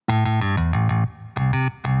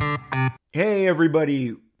Hey,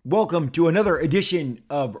 everybody. Welcome to another edition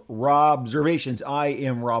of Robservations. I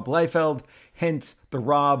am Rob Liefeld, hence the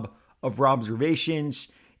Rob of Robservations.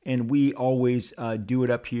 And we always do it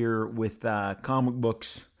up here with comic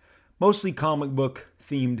books, mostly comic book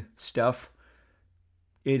themed stuff.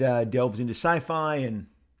 It delves into sci fi and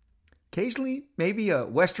occasionally maybe a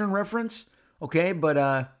Western reference. Okay, but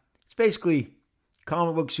it's basically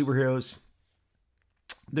comic book superheroes.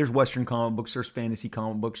 There's Western comic books, there's fantasy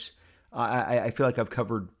comic books. I feel like I've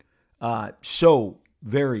covered so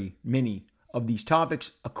very many of these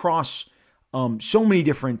topics across so many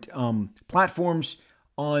different platforms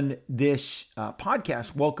on this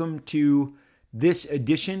podcast. Welcome to this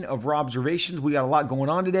edition of Robservations. We got a lot going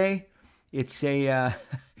on today. It's a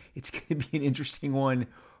it's going to be an interesting one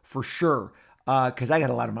for sure because I got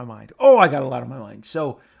a lot on my mind. Oh, I got a lot on my mind.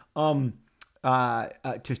 So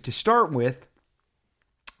to start with,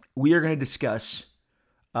 we are going to discuss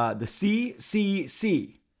the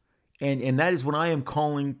CCC, and that is what I am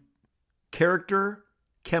calling character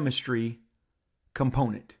chemistry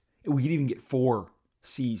component. We could even get 4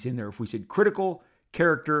 C's in there if we said critical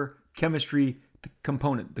character chemistry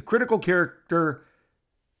component. The critical character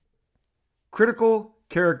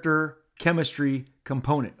chemistry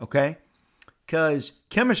component, okay? Because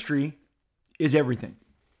chemistry is everything.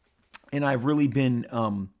 And I've really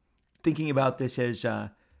been thinking about this as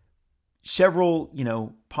several,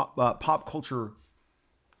 pop culture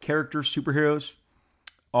characters, superheroes,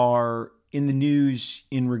 are in the news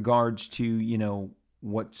in regards to,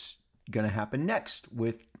 what's going to happen next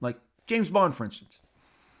with, like, James Bond, for instance.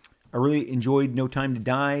 I really enjoyed No Time to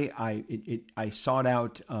Die. I sought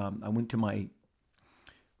out. I went to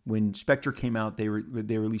when Spectre came out. They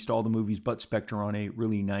released all the movies but Spectre on a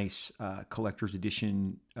really nice collector's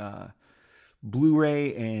edition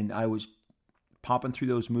Blu-ray, and I was popping through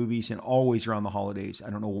those movies, and always around the holidays. I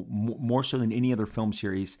don't know, more so than any other film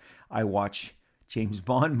series, I watch James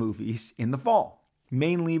Bond movies in the fall,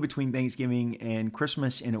 mainly between Thanksgiving and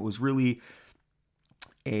Christmas, and it was really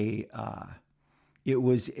a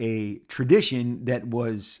tradition that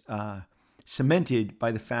was cemented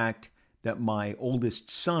by the fact that my oldest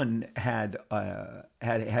son had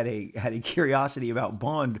a curiosity about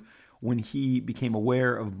Bond when he became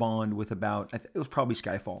aware of Bond with about, it was probably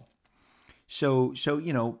Skyfall. So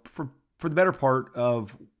for the better part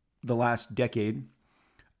of the last decade,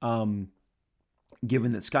 given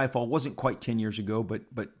that Skyfall wasn't quite 10 years ago, but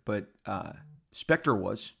Spectre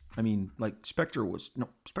was. I mean, like Spectre was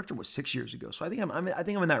 6 years ago. So I think I'm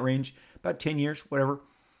in that range, about 10 years, whatever.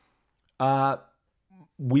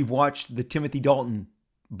 We've watched the Timothy Dalton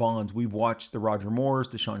Bonds. We've watched the Roger Moores,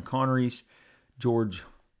 the Sean Connerys, George.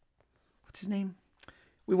 What's his name?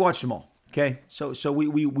 We watched them all. Okay, so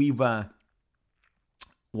we've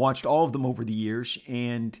watched all of them over the years,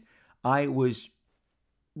 and I was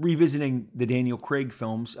revisiting the Daniel Craig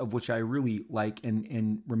films, of which I really like,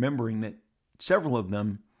 and remembering that several of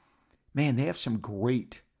them, man, they have some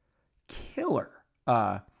great killer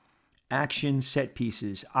action set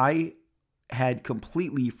pieces. I had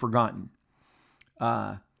completely forgotten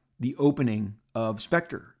the opening of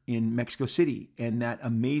Spectre in Mexico City and that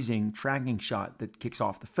amazing tracking shot that kicks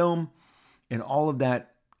off the film, and all of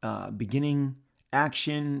that beginning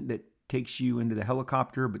action that takes you into the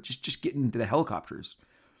helicopter, but just getting into the helicopters,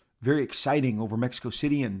 very exciting over Mexico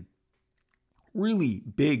City, and really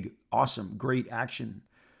big, awesome, great action.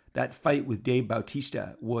 That fight with Dave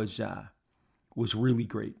Bautista was really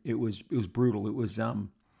great. It was brutal. It was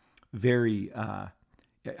very.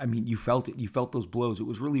 You felt it. You felt those blows. It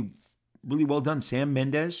was really, really well done. Sam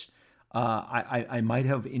Mendes. I might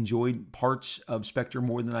have enjoyed parts of Spectre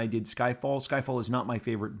more than I did Skyfall. Skyfall is not my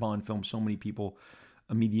favorite Bond film. So many people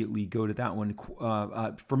immediately go to that one.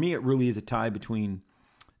 For me, it really is a tie between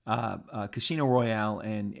Casino Royale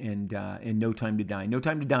and No Time to Die. No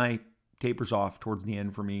Time to Die tapers off towards the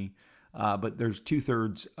end for me, but there's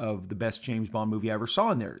 2/3 of the best James Bond movie I ever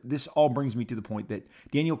saw in there. This all brings me to the point that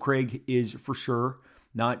Daniel Craig is for sure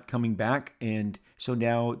not coming back, and so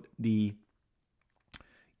now the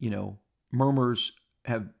murmurs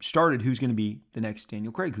have started. Who's going to be the next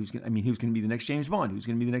Daniel Craig? Who's going to be the next James Bond? Who's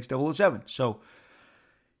going to be the next 007? So,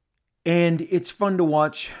 and it's fun to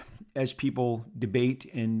watch as people debate,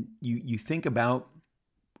 and you think about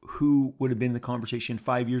who would have been in the conversation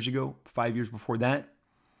 5 years ago, 5 years before that,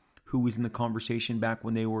 who was in the conversation back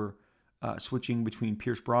when they were switching between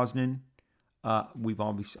Pierce Brosnan. We've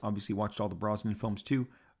obviously watched all the Brosnan films too.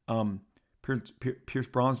 Pierce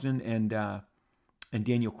Brosnan and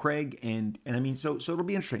Daniel Craig, and I mean, so it'll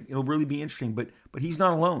be interesting. It'll really be interesting. But he's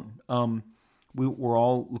not alone. We're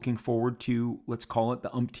all looking forward to, let's call it,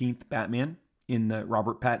 the umpteenth Batman in the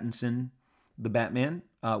Robert Pattinson the Batman,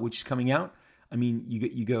 which is coming out. I mean,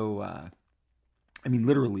 you go. I mean,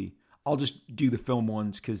 literally, I'll just do the film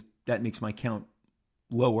ones because that makes my count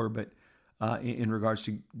lower. But in regards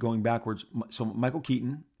to going backwards, so Michael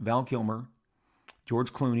Keaton, Val Kilmer,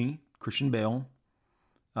 George Clooney, Christian Bale,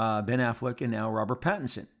 Ben Affleck, and now Robert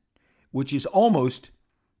Pattinson, which is almost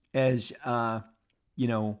as,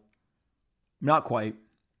 not quite,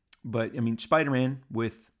 but I mean, Spider-Man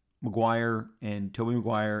with Maguire and Tobey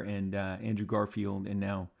Maguire and Andrew Garfield and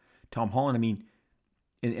now Tom Holland. I mean,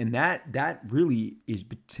 and that really is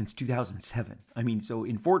since 2007. I mean, so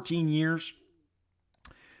in 14 years,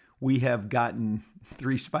 we have gotten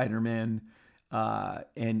 3 Spider-Man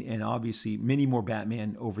and obviously many more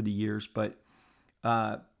Batman over the years. But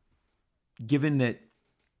given that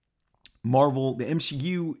Marvel, the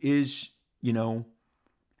MCU is,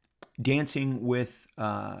 dancing with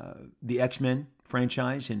the X-Men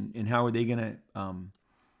franchise and how are they going to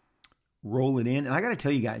roll it in. And I got to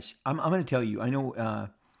tell you guys, I'm going to tell you, I know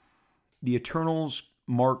the Eternals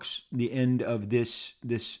marks the end of this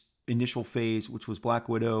initial phase, which was Black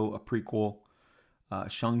Widow, a prequel,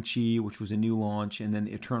 Shang-Chi, which was a new launch, and then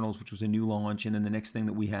Eternals, which was a new launch. And then the next thing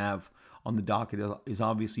that we have on the docket is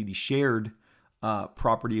obviously the shared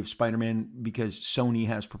property of Spider-Man, because Sony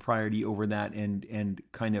has propriety over that and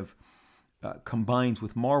kind of combines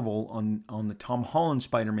with Marvel on the Tom Holland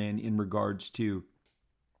Spider-Man in regards to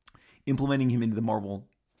implementing him into the Marvel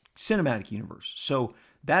Cinematic Universe. So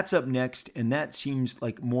that's up next, and that seems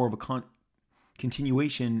like more of a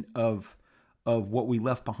continuation of what we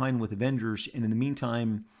left behind with Avengers. And in the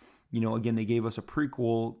meantime, again, they gave us a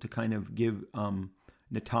prequel to kind of give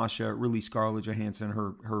Natasha, really Scarlett Johansson,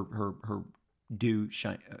 her due,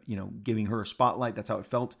 giving her a spotlight. That's how it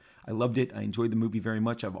felt. I loved it. I enjoyed the movie very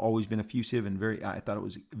much. I've always been effusive and I thought it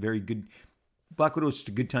was very good. Black Widow was just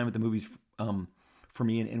a good time at the movies for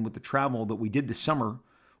me. And with the travel that we did this summer,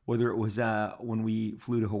 whether it was when we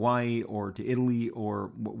flew to Hawaii or to Italy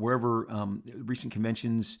or wherever, recent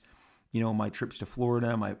conventions, my trips to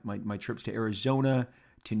Florida, my trips to Arizona,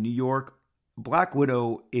 to New York, Black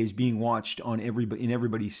Widow is being watched in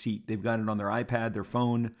everybody's seat. They've got it on their iPad, their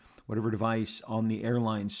phone, whatever device on the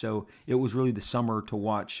airline. So it was really the summer to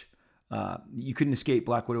watch. You couldn't escape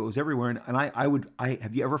Black Widow. It was everywhere. And I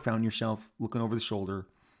have you ever found yourself looking over the shoulder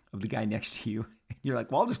of the guy next to you? You're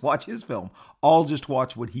like, well, I'll just watch his film. I'll just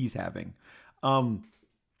watch what he's having. And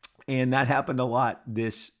that happened a lot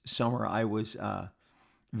this summer. I was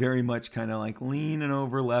very much kind of like leaning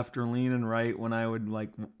over left or leaning right when I would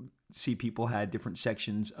like see people had different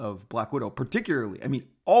sections of Black Widow. Particularly, I mean,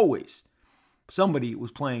 always somebody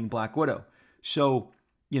was playing Black Widow. So,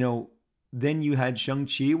 then you had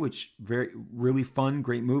Shang-Chi, which really fun,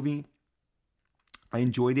 great movie. I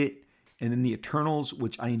enjoyed it. And then the Eternals,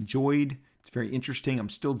 which I enjoyed. It's very interesting. I'm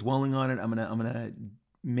still dwelling on it. I'm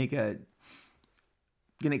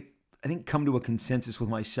gonna come to a consensus with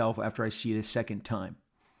myself after I see it a second time.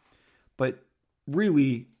 But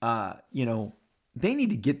really, they need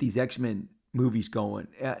to get these X-Men movies going.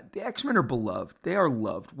 The X-Men are beloved. They are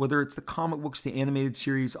loved, whether it's the comic books, the animated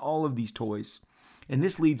series, all of these toys. And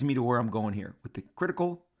this leads me to where I'm going here with the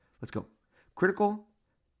critical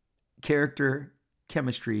character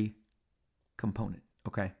chemistry component.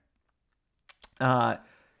 Okay.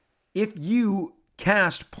 If you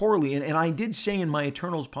cast poorly, and I did say in my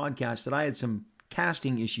Eternals podcast that I had some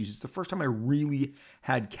casting issues. It's the first time I really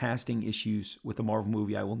had casting issues with a Marvel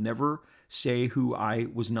movie. I will never say who I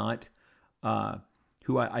was not,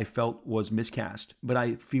 who I felt was miscast, but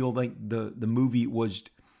I feel like the movie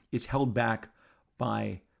is held back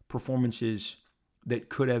by performances that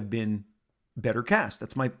could have been better cast.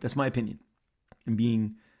 That's my opinion, and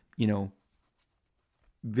being,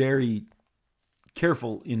 very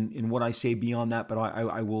careful in what I say beyond that. But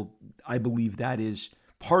I believe that is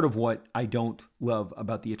part of what I don't love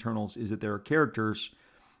about the Eternals, is that there are characters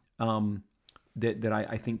that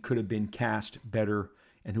I think could have been cast better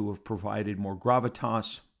and who have provided more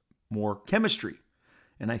gravitas, more chemistry.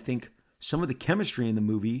 And I think some of the chemistry in the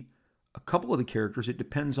movie, a couple of the characters, it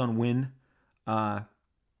depends on when,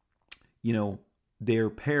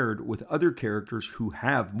 they're paired with other characters who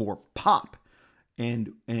have more pop,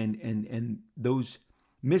 and those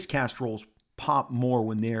miscast roles pop more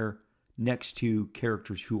when they're next to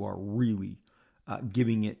characters who are really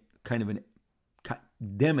giving it kind of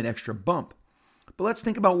an extra bump. But let's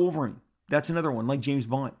think about Wolverine. That's another one, like James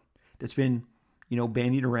Bond, that's been,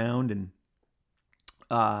 bandied around, and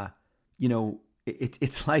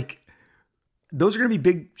it's like those are going to be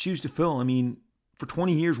big shoes to fill. I mean, for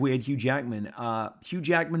 20 years we had Hugh Jackman. Hugh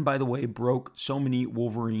Jackman, by the way, broke so many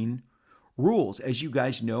Wolverine rules, as you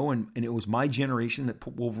guys know, and it was my generation that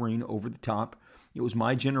put Wolverine over the top. It was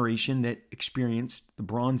my generation that experienced the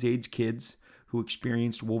Bronze Age kids who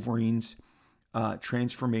experienced Wolverine's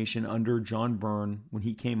transformation under John Byrne when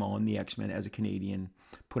he came on the X-Men as a Canadian,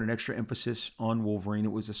 put an extra emphasis on Wolverine.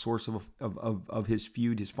 It was a source of his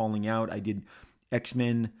feud, his falling out. I did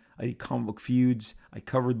X-Men, I did comic book feuds, I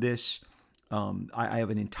covered this. I have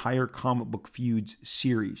an entire comic book feuds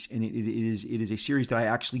series, and it is a series that I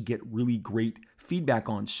actually get really great feedback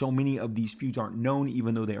on. So many of these feuds aren't known,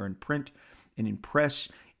 even though they are in print and in press.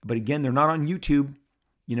 But again, they're not on YouTube.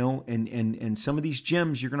 And some of these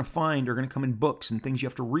gems you're going to find are going to come in books and things you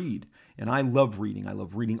have to read. And I love reading. I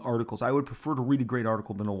love reading articles. I would prefer to read a great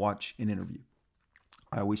article than to watch an interview.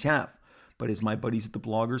 I always have. But as my buddies at the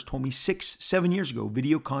Bloggers told me 6-7 years ago,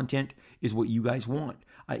 video content is what you guys want.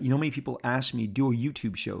 Many people ask me, do a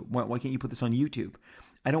YouTube show. Why can't you put this on YouTube?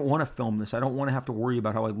 I don't want to film this. I don't want to have to worry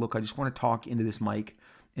about how I look. I just want to talk into this mic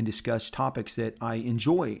and discuss topics that I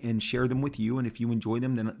enjoy and share them with you. And if you enjoy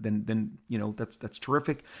them, then that's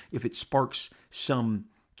terrific. If it sparks some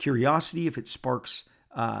curiosity, if it sparks,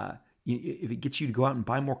 if it gets you to go out and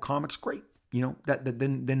buy more comics, great.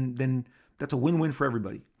 Then that's a win-win for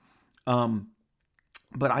everybody.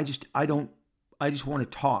 But I just want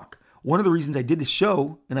to talk. One of the reasons I did this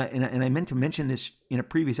show, and I meant to mention this in a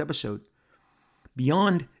previous episode,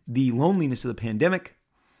 beyond the loneliness of the pandemic.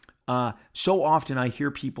 So often I hear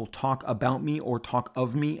people talk about me or talk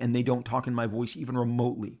of me, and they don't talk in my voice even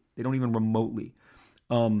remotely. They don't even remotely.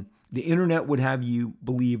 The internet would have you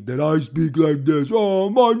believe that I speak like this. Oh,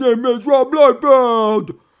 my name is Rob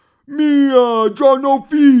Liefeld. Me, John No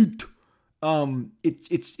Feet.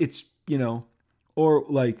 It's or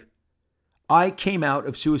like, I came out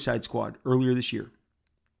of Suicide Squad earlier this year.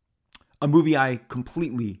 A movie I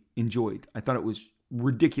completely enjoyed. I thought it was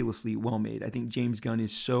ridiculously well made. I think James Gunn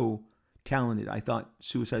is so talented. I thought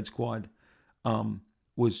Suicide Squad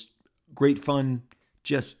was great fun.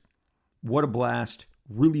 Just what a blast.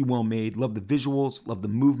 Really well made. Love the visuals, love the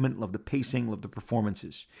movement, love the pacing, love the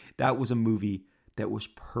performances. That was a movie that was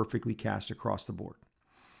perfectly cast across the board.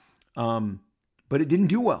 But it didn't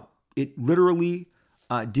do well. It literally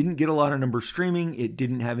didn't get a lot of numbers streaming. It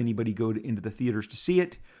didn't have anybody go into the theaters to see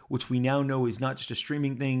it, which we now know is not just a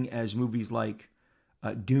streaming thing, as movies like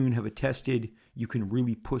Dune have attested. You can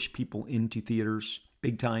really push people into theaters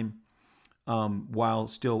big time while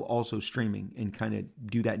still also streaming and kind of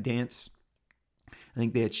do that dance. I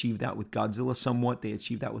think they achieved that with Godzilla somewhat. They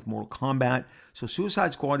achieved that with Mortal Kombat. So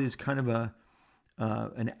Suicide Squad is kind of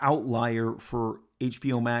an outlier for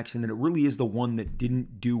HBO Max, and that it really is the one that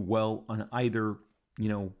didn't do well on either,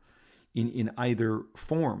 in either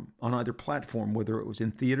form, on either platform, whether it was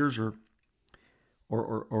in theaters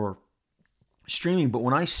or streaming. But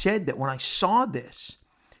when I saw this,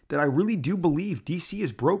 that I really do believe DC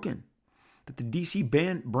is broken, that the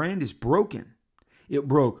DC brand is broken. It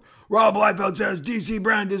broke. Rob Liefeld says DC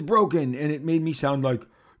brand is broken, and it made me sound like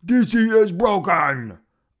DC is broken.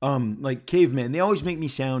 Like caveman. They always make me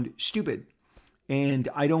sound stupid, and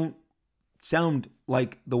I don't sound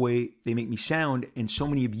like the way they make me sound. And so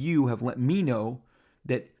many of you have let me know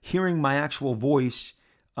that hearing my actual voice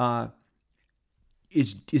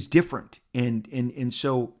is different, and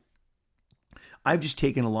so I've just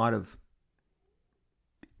taken a lot of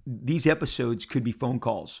these episodes could be phone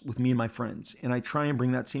calls with me and my friends, and I try and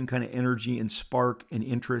bring that same kind of energy and spark and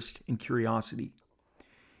interest and curiosity.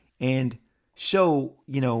 And so,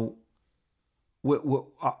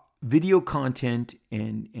 video content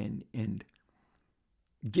and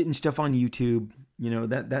getting stuff on YouTube,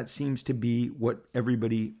 that seems to be what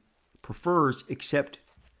everybody prefers, except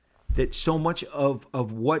that so much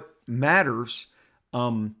of what matters,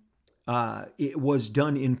 it was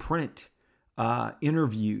done in print.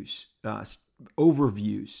 Interviews,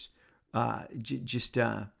 overviews,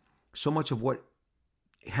 so much of what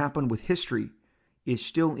happened with history is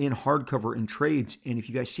still in hardcover and trades. And if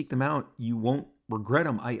you guys seek them out, you won't regret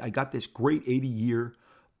them. I got this great 80-year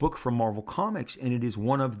book from Marvel Comics, and it is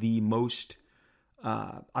one of the most,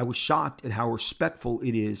 I was shocked at how respectful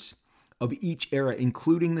it is of each era,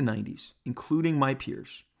 including the 90s, including my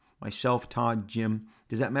peers, myself, Todd, Jim.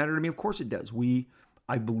 Does that matter to me? Of course it does.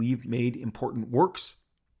 I believe, made important works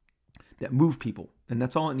that move people. And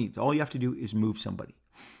that's all it needs. All you have to do is move somebody.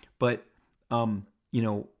 But,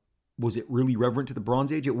 was it really reverent to the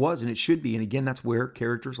Bronze Age? It was, and it should be. And again, that's where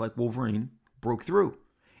characters like Wolverine broke through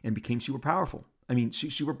and became super powerful. I mean,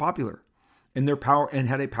 super popular. And their power, and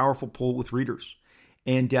had a powerful pull with readers.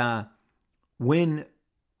 And when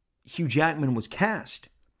Hugh Jackman was cast,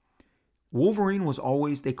 Wolverine was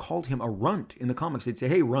always, they called him a runt in the comics. They'd say,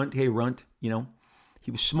 hey, runt,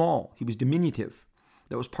 He was small. He was diminutive.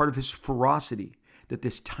 That was part of his ferocity, that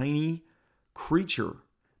this tiny creature,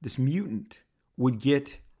 this mutant, would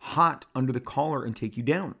get hot under the collar and take you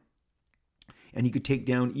down. And he could take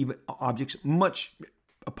down even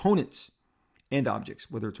opponents and objects,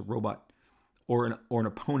 whether it's a robot or an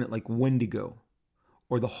opponent like Wendigo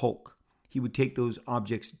or the Hulk. He would take those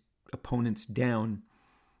opponents down,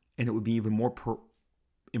 and it would be even more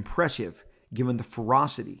impressive given the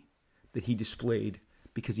ferocity that he displayed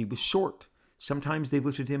because he was short. Sometimes they've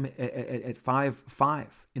listed him at 5'5"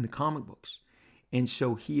 in the comic books. And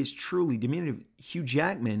so he is truly diminutive. Hugh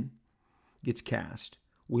Jackman gets cast.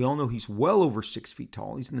 We all know he's well over 6 feet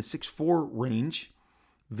tall. He's in the 6'4" range.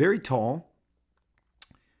 Very tall.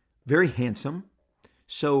 Very handsome.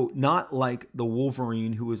 So not like the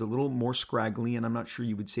Wolverine, who is a little more scraggly, and I'm not sure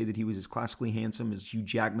you would say that he was as classically handsome as Hugh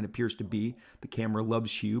Jackman appears to be. The camera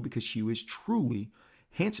loves Hugh because Hugh is truly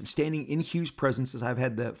handsome. Standing in Hugh's presence, as I've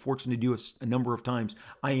had the fortune to do a number of times,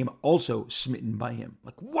 I am also smitten by him.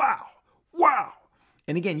 Like, wow.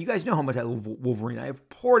 And again, you guys know how much I love Wolverine. I have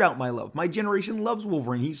poured out my love. My generation loves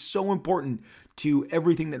Wolverine. He's so important to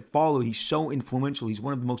everything that followed. He's so influential. He's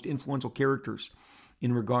one of the most influential characters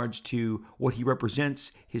in regards to what he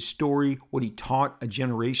represents, his story, what he taught a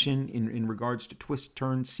generation in regards to twists,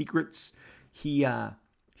 turns, secrets. He's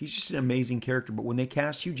just an amazing character. But when they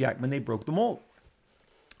cast Hugh Jackman, they broke the mold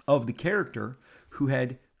of the character who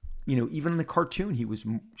had, even in the cartoon, he was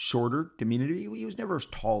shorter, diminutive. He was never as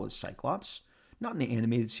tall as Cyclops. Not in the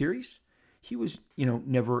animated series. He was, he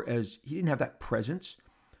didn't have that presence.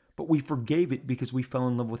 But we forgave it because we fell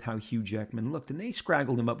in love with how Hugh Jackman looked. And they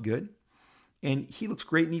scraggled him up good. And he looks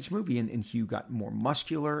great in each movie. And Hugh got more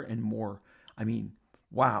muscular and more,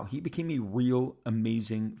 wow. He became a real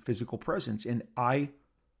amazing physical presence. And I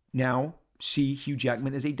now see Hugh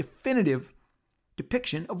Jackman as a definitive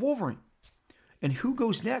depiction of Wolverine. And who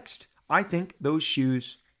goes next? I think those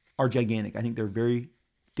shoes are gigantic. I think they're very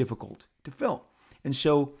difficult to fill. And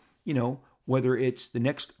so, whether it's the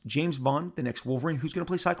next James Bond, the next Wolverine, who's going to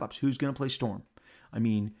play Cyclops? Who's going to play Storm?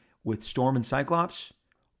 With Storm and Cyclops,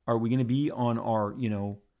 are we going to be on our,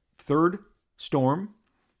 third Storm?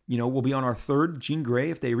 We'll be on our third Jean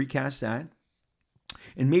Grey if they recast that.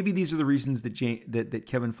 And maybe these are the reasons that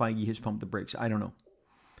Kevin Feige has pumped the brakes. I don't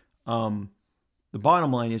know. The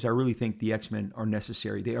bottom line is I really think the X-Men are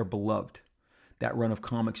necessary. They are beloved. That run of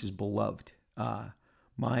comics is beloved.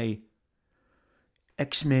 My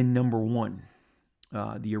X-Men #1,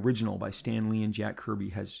 the original by Stan Lee and Jack Kirby,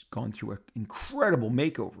 has gone through an incredible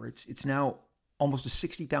makeover. It's now almost a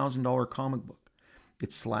 $60,000 comic book.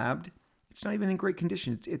 It's slabbed. It's not even in great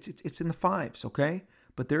condition. It's in the fives, okay?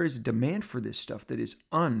 But there is a demand for this stuff that is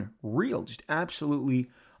unreal, just absolutely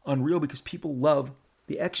unreal, because people love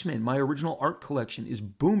the X-Men. My original art collection is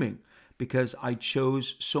booming because I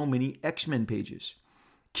chose so many X-Men pages.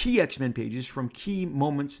 Key X-Men pages from key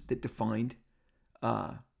moments that defined,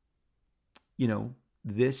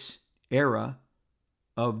 this era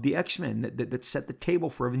of the X-Men that set the table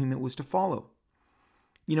for everything that was to follow.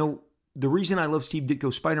 The reason I love Steve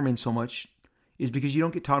Ditko's Spider-Man so much is because you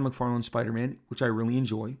don't get Todd McFarlane's Spider-Man, which I really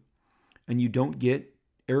enjoy, and you don't get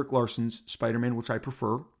Eric Larson's Spider-Man, which I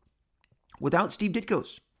prefer, without Steve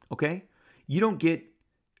Ditko's, okay? You don't get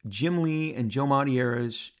Jim Lee and Joe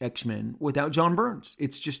Madureira's X-Men without John Burns.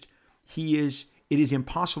 It's just, it is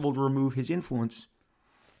impossible to remove his influence.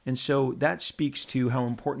 And so that speaks to how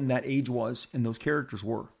important that age was and those characters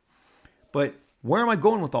were. But where am I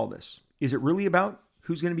going with all this? Is it really about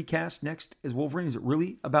who's going to be cast next as Wolverine? Is it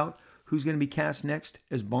really about who's going to be cast next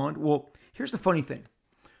as Bond? Well, here's the funny thing.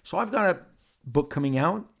 So I've got a book coming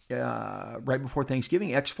out right before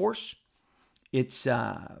Thanksgiving, X-Force. It's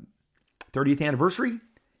 30th anniversary.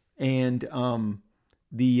 And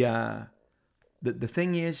the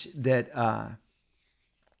thing is that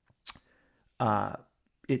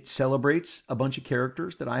it celebrates a bunch of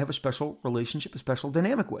characters that I have a special relationship, a special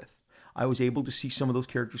dynamic with. I was able to see some of those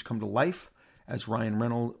characters come to life as Ryan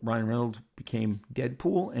Reynolds became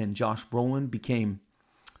Deadpool and Josh Brolin became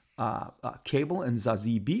Cable, and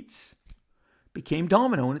Zazie Beetz became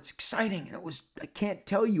Domino. And it's exciting. And I can't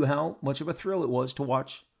tell you how much of a thrill it was to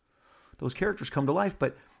watch those characters come to life.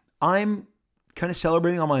 But I'm kind of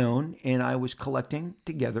celebrating on my own, and I was collecting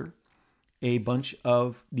together a bunch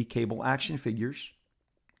of the Cable action figures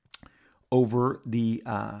over the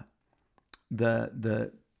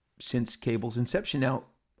since Cable's inception. Now,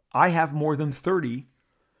 I have more than 30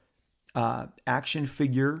 action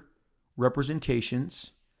figure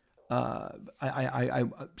representations. I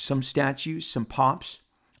some statues, some pops.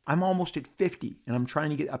 I'm almost at 50, and I'm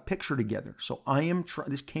trying to get a picture together. So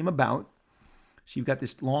this came about. So you've got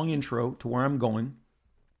this long intro to where I'm going.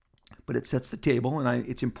 but it sets the table, and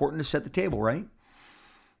it's important to set the table, right?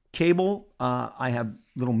 Cable, I have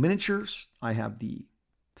little miniatures. I have the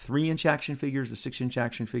 3-inch action figures, the 6-inch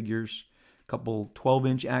action figures, a couple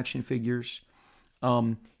 12-inch action figures.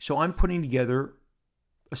 So I'm putting together,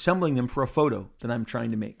 assembling them for a photo that I'm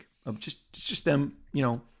trying to make of just them,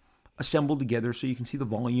 assembled together so you can see the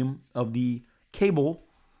volume of the Cable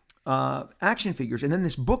action figures. And then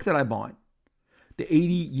this book that I bought, The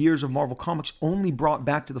 80 Years of Marvel Comics, only brought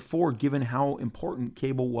back to the fore given how important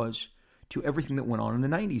Cable was to everything that went on in the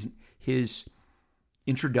 90s. His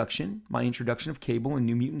introduction, my introduction of Cable in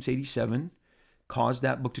New Mutants 87, caused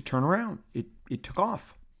that book to turn around. It took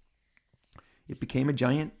off. It became a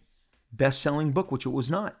giant best-selling book, which it was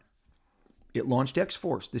not. It launched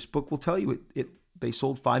X-Force. This book will tell you they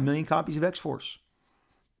sold 5 million copies of X-Force.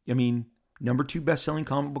 I mean, number 2 best-selling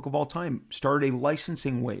comic book of all time. Started a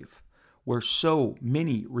licensing wave where so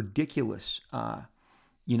many ridiculous,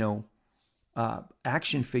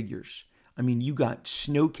 action figures. I mean, you got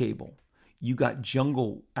Snow Cable, you got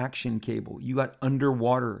Jungle Action Cable, you got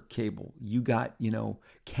Underwater Cable, you got,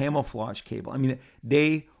 Camouflage Cable. I mean,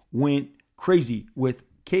 they went crazy with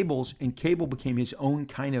Cables, and Cable became his own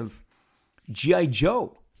kind of G.I.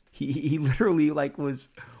 Joe. He literally was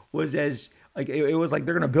as it was like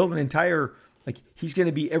they're gonna build an entire, he's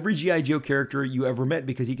gonna be every G.I. Joe character you ever met,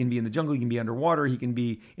 because he can be in the jungle, he can be underwater, he can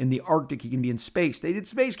be in the Arctic, he can be in space. They did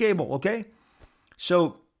Space Cable, okay?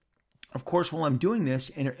 So of course, while I'm doing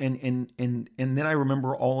this, and then I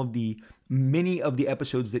remember many of the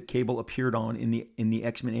episodes that Cable appeared on in the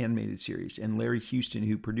X-Men animated series, and Larry Houston,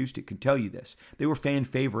 who produced it, could tell you this. They were fan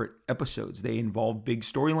favorite episodes. They involved big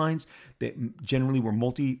storylines that generally were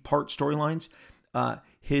multi-part storylines.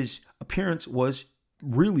 His appearance was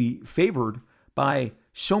really favored by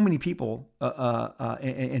so many people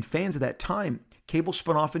and fans of that time. Cable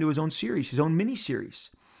spun off into his own series, his own miniseries.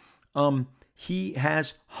 He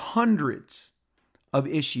has hundreds of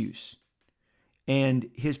issues, and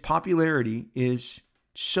his popularity is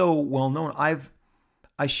so well known.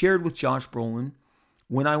 I shared with Josh Brolin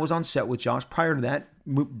when I was on set with Josh. Prior to that,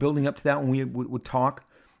 building up to that, when we would talk,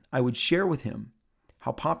 I would share with him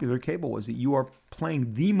how popular Cable was, that you are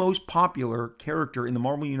playing the most popular character in the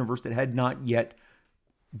Marvel Universe that had not yet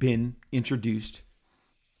been introduced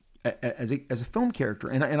as a film character.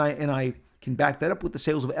 And I can back that up with the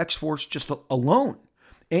sales of X-Force just alone.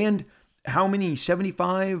 And how many,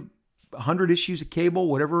 75, 100 issues of Cable,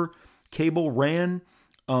 whatever Cable ran.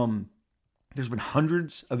 There's been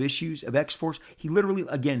hundreds of issues of X-Force. He literally,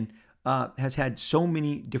 again, has had so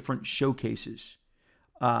many different showcases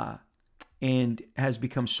and has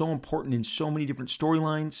become so important in so many different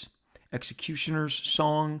storylines. Executioner's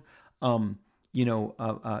Song,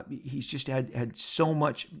 he's just had so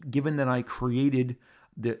much, given that I created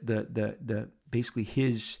the basically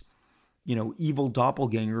his, evil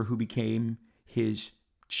doppelganger who became his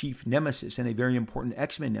chief nemesis and a very important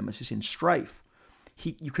X-Men nemesis in Strife.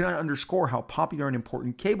 You cannot underscore how popular and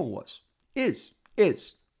important Cable is.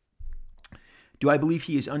 Do I believe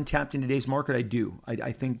he is untapped in today's market? I do.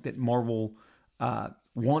 I think that Marvel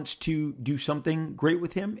wants to do something great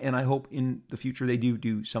with him, and I hope in the future they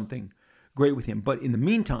do something great with him. But in the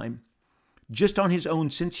meantime, just on his own,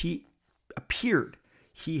 since he appeared,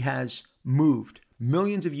 he has moved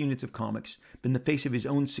millions of units of comics, been the face of his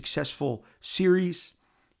own successful series,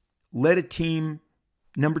 led a team,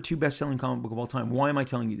 number 2 best-selling comic book of all time. Why am I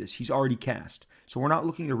telling you this? He's already cast. So we're not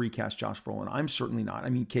looking to recast Josh Brolin. I'm certainly not. I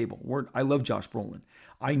mean, Cable. I love Josh Brolin.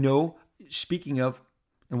 I know, speaking of,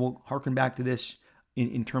 and we'll harken back to this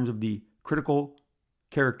in terms of the critical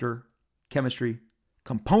character chemistry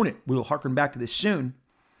component. We'll harken back to this soon.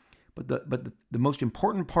 But the most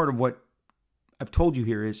important part of what I've told you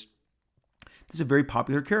here is this is a very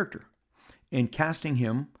popular character. And casting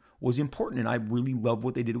him was important. And I really love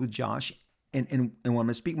what they did with Josh. And what I'm going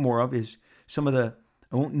to speak more of is some of the,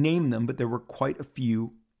 I won't name them, but there were quite a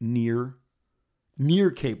few near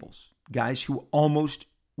Cables, guys who almost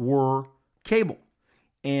were Cable.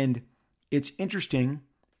 And it's interesting,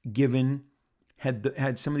 given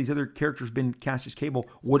had some of these other characters been cast as Cable,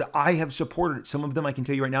 would I have supported it? Some of them I can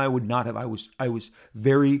tell you right now I would not have. I was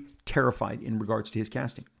very terrified in regards to his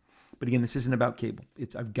casting. But again, this isn't about Cable.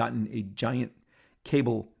 I've gotten a giant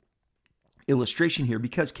Cable illustration here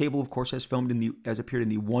because Cable, of course, has appeared in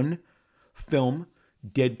the one film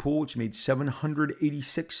Deadpool, which made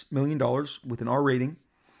 $786 million with an R rating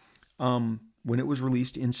when it was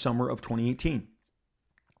released in summer of 2018.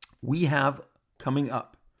 We have coming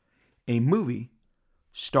up a movie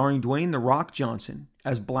starring Dwayne "The Rock" Johnson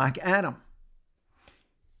as Black Adam.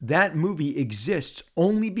 That movie exists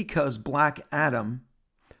only because Black Adam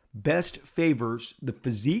best favors the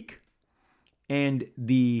physique and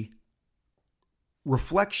the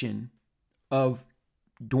reflection of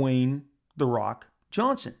Dwayne "The Rock"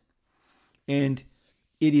 Johnson. And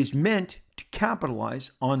it is meant to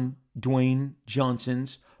capitalize on Dwayne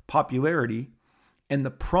Johnson's popularity and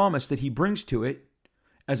the promise that he brings to it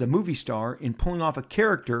as a movie star in pulling off a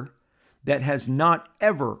character that has not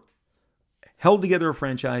ever held together a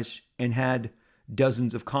franchise and had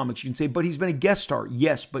dozens of comics. You can say, but he's been a guest star.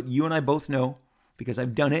 Yes, but you and I both know, because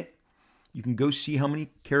I've done it, you can go see how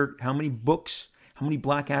many books, how many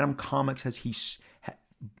Black Adam comics has he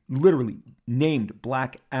literally named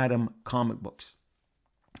Black Adam comic books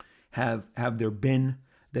have there been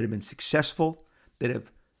that have been successful, that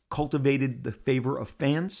have cultivated the favor of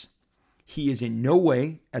fans. He is in no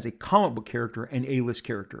way, as a comic book character, an A-list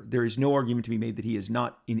character. There is no argument to be made that he is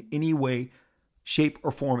not in any way, shape,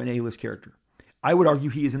 or form an A-list character. I would argue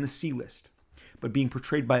he is in the C-list. But being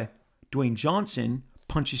portrayed by Dwayne Johnson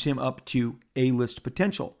punches him up to A-list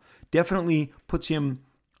potential. Definitely puts him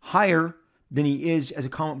higher than he is as a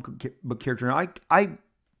comic book character. Now, I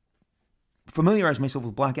familiarized myself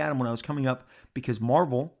with Black Adam when I was coming up because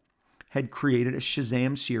Marvel had created a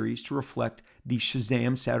Shazam series to reflect the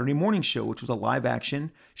Shazam Saturday Morning Show, which was a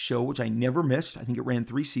live-action show which I never missed. I think it ran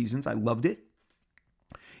 3 seasons. I loved it.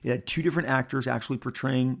 It had 2 different actors actually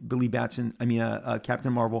portraying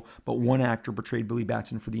Captain Marvel, but one actor portrayed Billy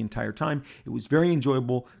Batson for the entire time. It was very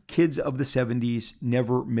enjoyable. Kids of the 70s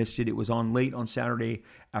never missed it. It was on late on Saturday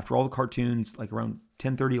after all the cartoons, like around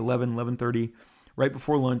 10:30, 11:30. Right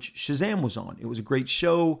before lunch, Shazam was on. It was a great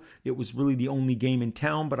show. It was really the only game in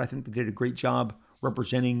town, but I think they did a great job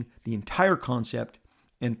representing the entire concept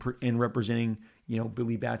and representing,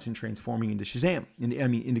 Billy Batson transforming into Shazam,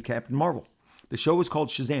 into Captain Marvel. The show was called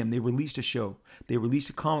Shazam. They released a show. They released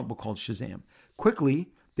a comic book called Shazam.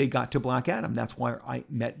 Quickly, they got to Black Adam. That's why I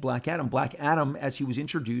met Black Adam. Black Adam, as he was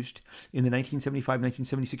introduced in the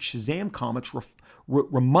 1975-1976 Shazam comics,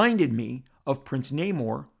 reminded me of Prince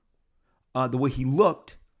Namor. The way he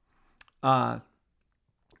looked, from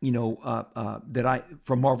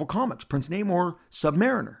Marvel Comics, Prince Namor,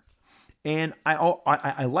 Submariner, and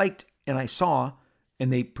I liked and I saw,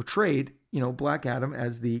 and they portrayed, Black Adam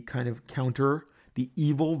as the kind of counter, the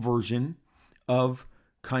evil version of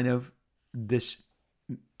kind of this,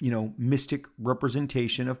 mystic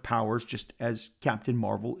representation of powers, just as Captain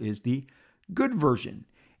Marvel is the good version,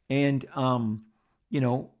 and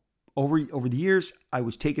over the years, I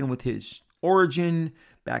was taken with his origin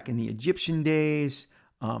back in the Egyptian days,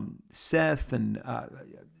 Seth, and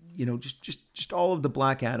just all of the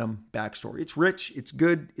Black Adam backstory. It's rich, it's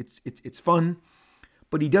good, it's fun,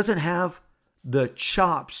 but he doesn't have the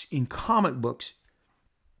chops in comic books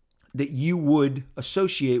that you would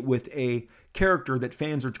associate with a character that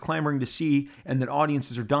fans are clamoring to see and that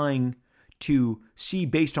audiences are dying to see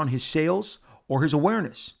based on his sales or his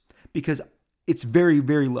awareness, because it's very,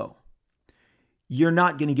 very low. You're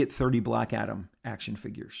not going to get 30 Black Adam action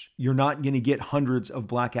figures. You're not going to get hundreds of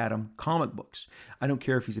Black Adam comic books. I don't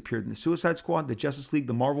care if he's appeared in the Suicide Squad, the Justice League,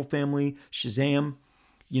 the Marvel Family, Shazam,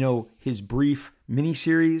 his brief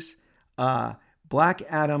miniseries. Black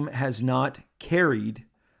Adam has not carried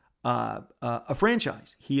a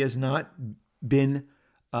franchise. He has not been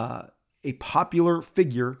a popular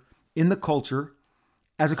figure in the culture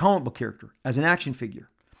as a comic book character, as an action figure.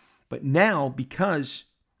 But now, because,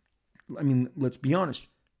 let's be honest,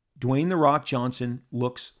 Dwayne "The Rock" Johnson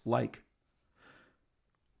looks like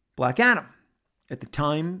Black Adam. At the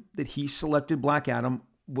time that he selected Black Adam,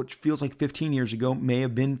 which feels like 15 years ago, may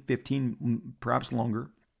have been 15, perhaps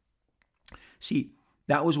longer. See,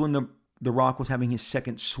 that was when the Rock was having his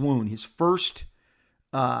second swoon, his first,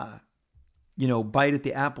 bite at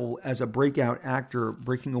the apple as a breakout actor,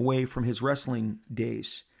 breaking away from his wrestling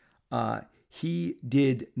days. He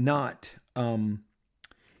did not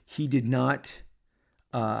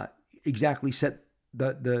exactly set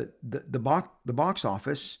the box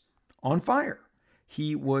office on fire.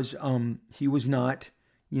 He was not,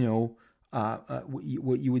 what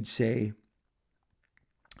you would say.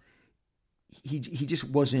 He just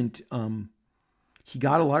wasn't. He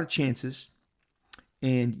got a lot of chances,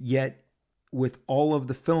 and yet with all of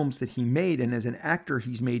the films that he made, and as an actor,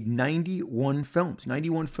 he's made 91 films.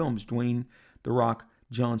 91 films. Dwayne "The Rock"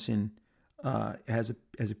 Johnson has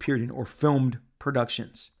appeared in or filmed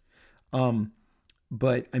productions.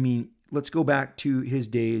 But let's go back to his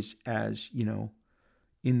days as,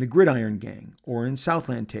 in the Gridiron Gang, or in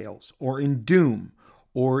Southland Tales, or in Doom,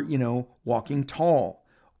 or, Walking Tall,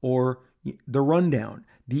 or The Rundown.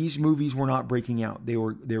 These movies were not breaking out. They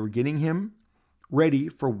were getting him ready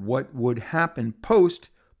for what would happen post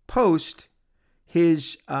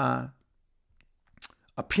his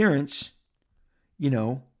appearance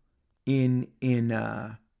in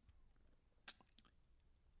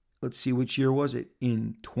let's see, which year was it?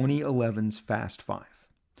 In 2011's Fast Five.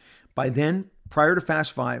 By then, prior to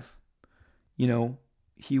Fast Five,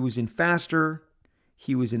 he was in Faster.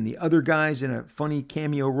 He was in The Other Guys in a funny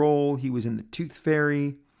cameo role. He was in The Tooth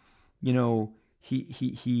Fairy.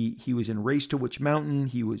 He was in Race to Witch Mountain.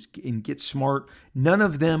 He was in Get Smart. None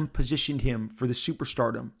of them positioned him for the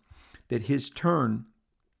superstardom that his turn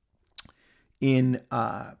in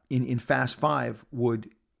Fast Five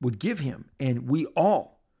would give him. And we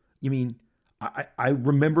all, I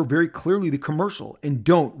remember very clearly the commercial. And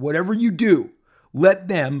whatever you do, let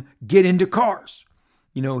them get into cars.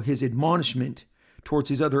 His admonishment towards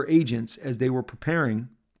his other agents as they were preparing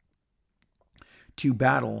to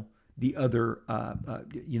battle the other,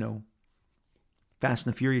 Fast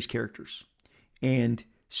and the Furious characters. And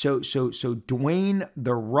so Dwayne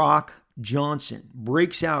 "The Rock" Johnson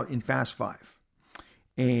breaks out in Fast Five,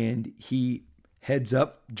 and he heads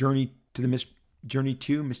up Journey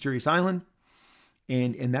to Mysterious Island,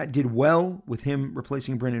 and that did well with him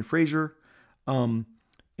replacing Brendan Fraser.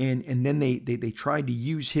 And then they tried to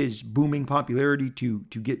use his booming popularity to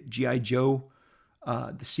get G.I. Joe,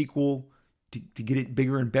 the sequel, to get it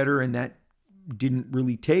bigger and better, and that didn't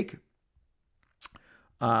really take.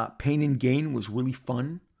 Pain and Gain was really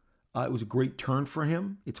fun. It was a great turn for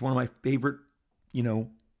him. It's one of my favorite,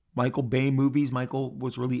 Michael Bay movies. Michael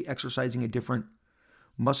was really exercising a different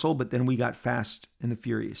muscle, but then we got Fast and the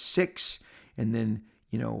Furious 6, and then,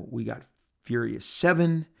 we got Furious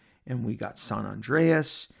 7, and we got San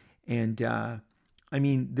Andreas, and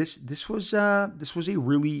this was a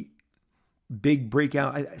really big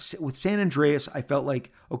breakout. With San Andreas, I felt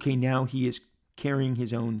like, okay, now he is carrying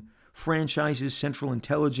his own franchises. Central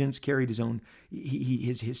Intelligence carried his own.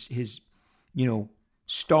 His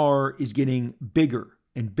star is getting bigger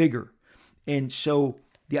and bigger, and so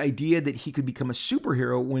the idea that he could become a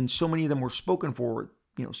superhero when so many of them were spoken for,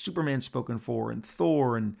 Superman spoken for, and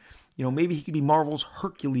Thor, and maybe he could be Marvel's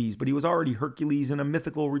Hercules, but he was already Hercules in a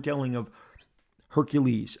mythical retelling of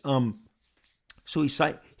Hercules. So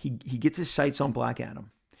he gets his sights on Black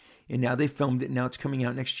Adam, and now they filmed it. Now it's coming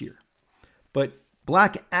out next year. But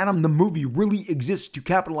Black Adam, the movie, really exists to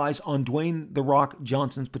capitalize on Dwayne "The Rock"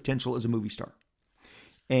 Johnson's potential as a movie star.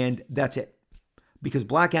 And that's it. Because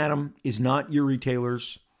Black Adam is not your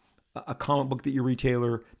retailer's, a comic book that your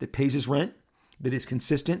retailer that pays his rent, that is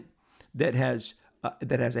consistent, that has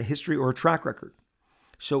a history or a track record.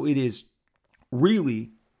 So it is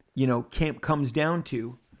really, comes down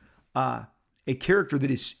to a character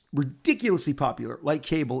that is ridiculously popular, like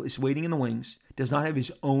Cable, is waiting in the wings, does not have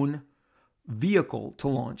his own vehicle to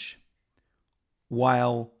launch,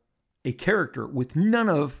 while a character with none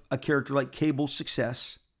of a character like Cable's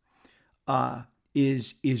success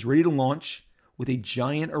is ready to launch with a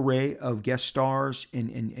giant array of guest stars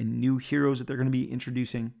and new heroes that they're going to be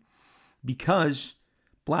introducing, because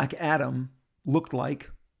Black Adam looked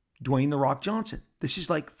like Dwayne "The Rock" Johnson. This is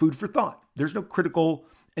like food for thought. There's no critical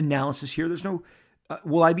analysis here. There's no,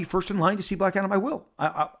 will I be first in line to see Black Adam? I will.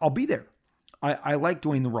 I'll be there. I like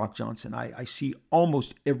Dwayne "The Rock" Johnson. I see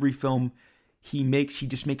almost every film he makes. He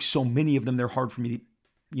just makes so many of them, they're hard for me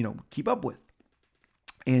to, keep up with.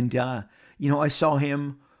 And, I saw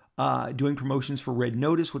him doing promotions for Red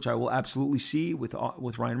Notice, which I will absolutely see with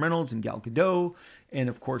Ryan Reynolds and Gal Gadot. And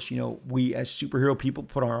of course, we as superhero people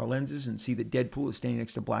put on our lenses and see that Deadpool is standing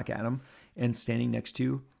next to Black Adam and standing next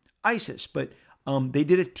to ISIS. But they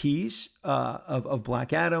did a tease of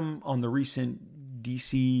Black Adam on the recent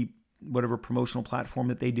DC, whatever promotional platform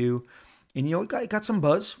that they do. And, it got some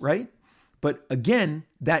buzz, right? But again,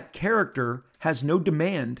 that character has no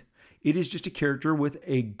demand. It is just a character with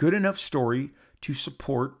a good enough story to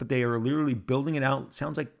support, but they are literally building it out. It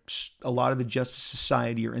sounds like a lot of the Justice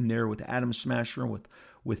Society are in there with Atom Smasher, with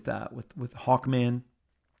Hawkman,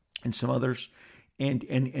 and some others, and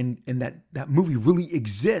that movie really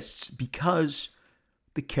exists because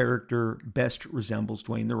the character best resembles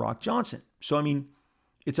Dwayne "The Rock" Johnson. So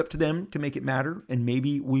it's up to them to make it matter, and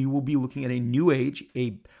maybe we will be looking at a new age,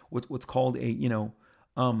 what's called a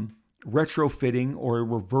retrofitting or a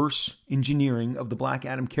reverse engineering of the Black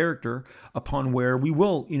Adam character, upon where we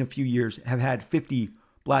will, in a few years, have had 50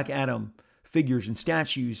 Black Adam figures and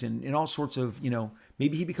statues and all sorts of,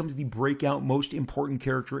 maybe he becomes the breakout most important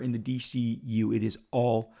character in the DCU. It is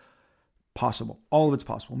all possible. All of it's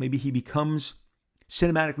possible. Maybe he becomes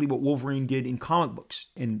cinematically what Wolverine did in comic books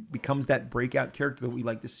and becomes that breakout character that we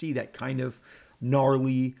like to see, that kind of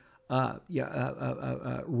gnarly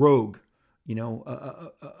rogue,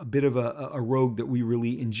 a bit of a rogue that we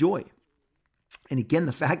really enjoy. And again,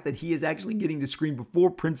 the fact that he is actually getting to screen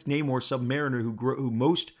before Prince Namor, Submariner, who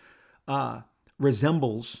most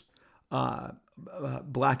resembles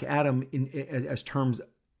Black Adam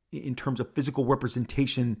in terms of physical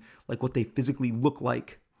representation, like what they physically look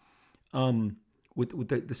like,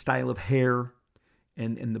 with the style of hair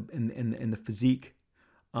and the physique.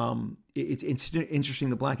 It's interesting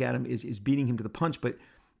that Black Adam is beating him to the punch, but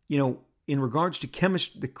in regards to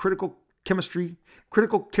the critical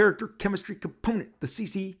character chemistry component, the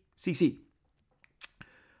CCCC.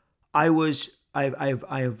 I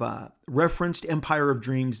have referenced Empire of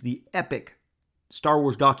Dreams, the epic Star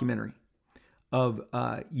Wars documentary of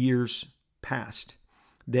years past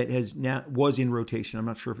that was in rotation. I'm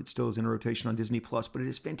not sure if it still is in rotation on Disney Plus, but it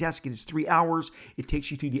is fantastic. It is 3 hours. It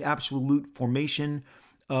takes you through the absolute formation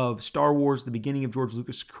of Star Wars, the beginning of George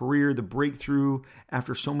Lucas' career, the breakthrough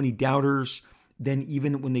after so many doubters. Then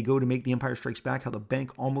even when they go to make The Empire Strikes Back, how the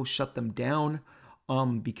bank almost shut them down,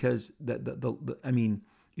 because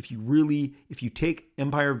if you take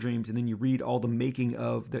Empire of Dreams and then you read all the making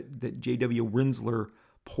of that J.W. Rinsler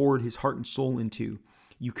poured his heart and soul into,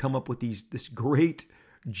 you come up with this great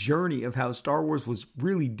journey of how Star Wars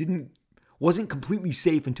wasn't completely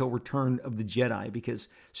safe until Return of the Jedi, because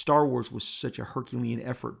Star Wars was such a Herculean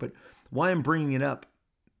effort. But why I'm bringing it up,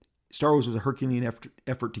 Star Wars was a Herculean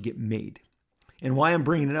effort to get made. And why I'm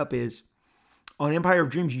bringing it up is, on Empire of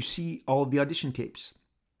Dreams, you see all of the audition tapes.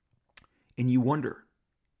 And you wonder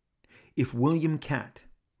if William Katt,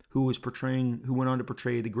 who went on to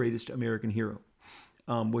portray the greatest American hero,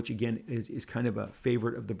 which again is kind of a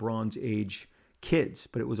favorite of the Bronze Age kids,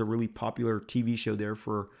 but it was a really popular TV show there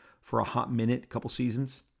for a hot minute, a couple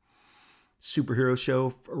seasons. Superhero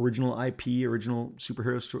show, original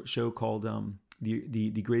superhero show called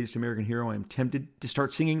the Greatest American Hero. I'm tempted to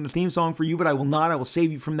start singing the theme song for you, but I will not. I will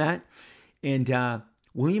save you from that. And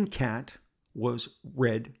William Katt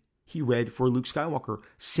read for Luke Skywalker.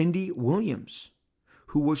 Cindy Williams,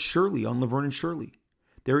 who was Shirley on Laverne and Shirley.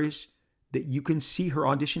 That you can see her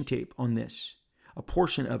audition tape on this, a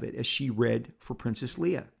portion of it, as she read for Princess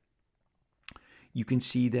Leia. You can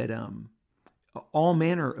see that all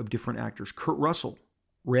manner of different actors. Kurt Russell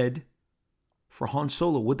read for Han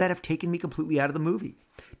Solo. Would that have taken me completely out of the movie?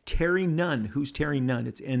 Terry Nunn. Who's Terry Nunn?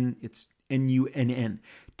 It's Nunn.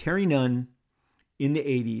 Terry Nunn in the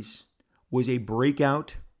 80s was a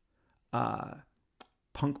breakout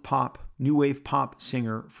punk pop, new wave pop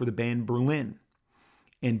singer for the band Berlin.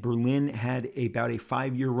 And Berlin had about a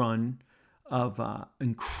 5-year run of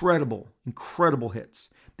incredible hits.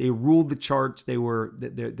 They ruled the charts. They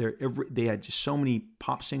had just so many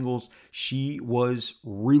pop singles. She was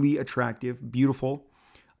really attractive, beautiful.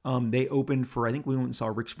 They opened for, I think we went and saw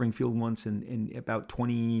Rick Springfield once in about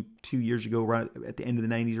 22 years ago, right at the end of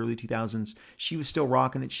the 90s, early 2000s. She was still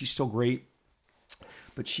rocking it. She's still great.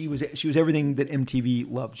 But she was everything that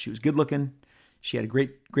MTV loved. She was good looking. She had a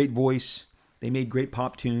great voice. They made great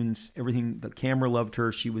pop tunes. Everything. The camera loved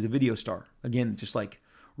her. She was a video star. Again, just like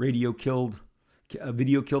video killed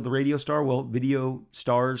the radio star. Well, video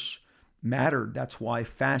stars mattered. That's why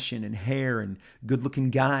fashion and hair and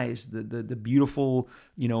good-looking guys, the beautiful,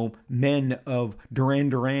 men of Duran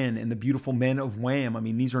Duran and the beautiful men of Wham. I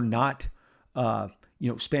mean, these are not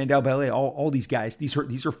Spandau Ballet, all these guys, these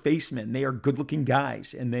are face men. They are good-looking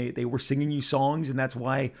guys, and they were singing you songs, and that's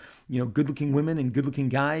why, good-looking women and good-looking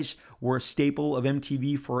guys were a staple of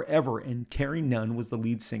MTV forever. And Terry Nunn was the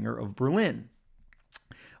lead singer of Berlin.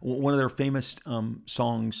 One of their famous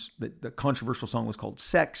songs, the controversial song, was called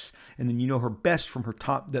Sex, and then her best from her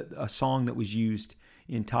a song that was used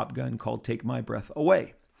in Top Gun called Take My Breath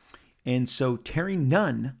Away. And so Terry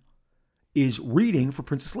Nunn is reading for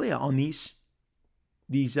Princess Leia on these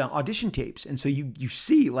audition tapes. And so you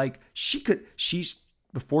see, like, she's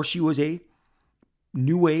before she was a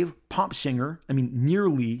new wave pop singer, I mean,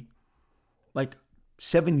 nearly like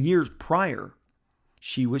 7 years prior,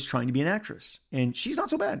 she was trying to be an actress, and she's not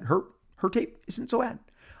so bad. Her tape isn't so bad.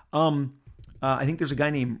 I think there's a guy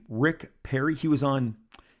named Rick Perry. He was on,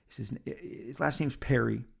 his last name's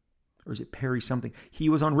Perry, or is it Perry something? He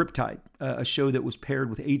was on Riptide, a show that was paired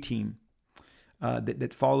with A-Team,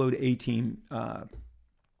 that followed A-Team on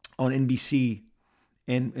NBC,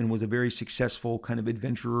 and was a very successful kind of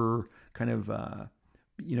adventurer, kind of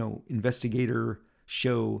investigator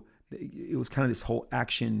show. It was kind of this whole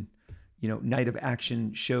action, night of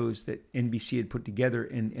action shows that NBC had put together,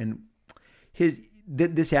 and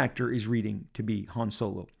this actor is reading to be Han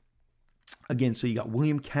Solo. Again, so you got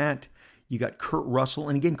William Katt, you got Kurt Russell,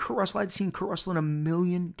 and again, Kurt Russell, I'd seen Kurt Russell in a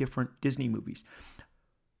million different Disney movies.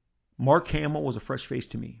 Mark Hamill was a fresh face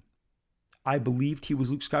to me. I believed he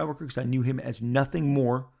was Luke Skywalker because I knew him as nothing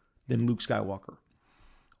more than Luke Skywalker.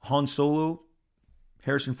 Han Solo,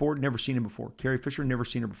 Harrison Ford, never seen him before. Carrie Fisher, never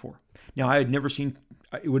seen her before. Now, I had never seen,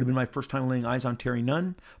 it would have been my first time laying eyes on Terry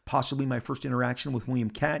Nunn, possibly my first interaction with William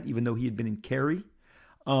Katt, even though he had been in Carrie.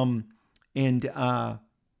 I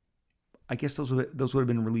guess those would have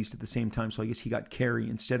been released at the same time, so I guess he got Carrie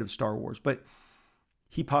instead of Star Wars. But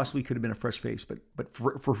he possibly could have been a fresh face. But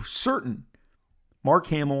for certain, Mark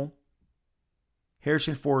Hamill,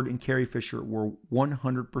 Harrison Ford, and Carrie Fisher were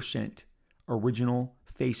 100% original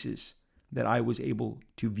faces that I was able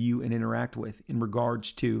to view and interact with in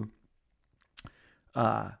regards to,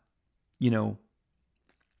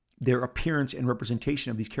 their appearance and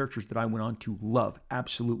representation of these characters that I went on to love,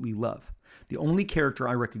 absolutely love. The only character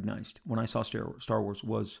I recognized when I saw Star Wars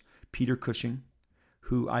was Peter Cushing,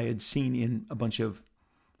 who I had seen in a bunch of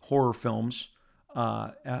horror films.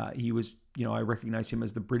 He was, I recognized him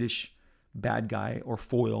as the British bad guy or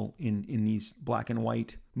foil in these black and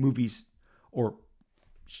white movies or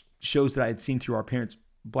shows that I had seen through our parents'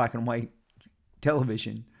 black and white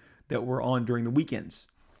television that were on during the weekends,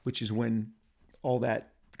 which is when all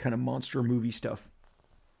that kind of monster movie stuff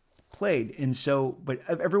played. And so, but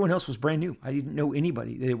everyone else was brand new. I didn't know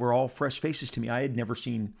anybody. They were all fresh faces to me. I had never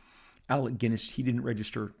seen Alec Guinness. He didn't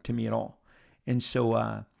register to me at all. And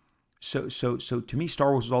so, so to me,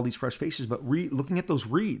 Star Wars was all these fresh faces, but looking at those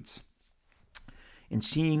reads and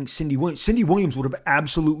seeing Cindy Williams would have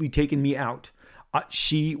absolutely taken me out.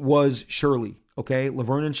 She was Shirley, okay?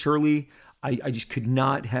 Laverne and Shirley, I just could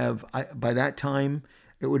not have, by that time,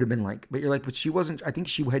 it would have been like, but she wasn't, I think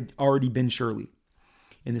she had already been Shirley.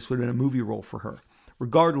 And this would have been a movie role for her.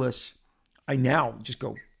 Regardless, I now just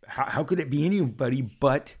go, how could it be anybody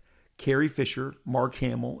but Carrie Fisher, Mark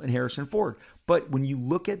Hamill, and Harrison Ford? But when you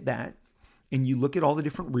look at that, and you look at all the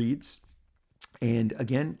different reads, and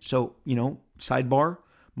again, so, sidebar,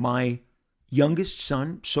 my youngest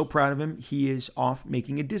son, so proud of him, he is off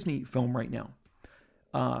making a Disney film right now.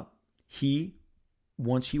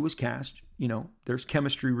 Once he was cast, there's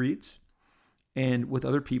chemistry reads and with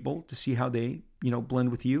other people to see how they, blend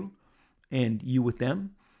with you and you with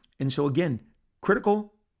them. And so again,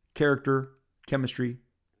 critical character chemistry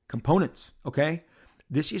components, okay?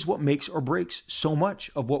 This is what makes or breaks so much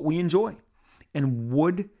of what we enjoy. And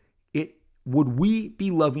would we be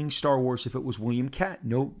loving Star Wars if it was William Katt?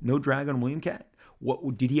 No drag on William Katt.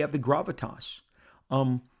 Did he have the gravitas?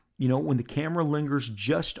 When the camera lingers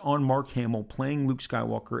just on Mark Hamill playing Luke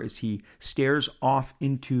Skywalker as he stares off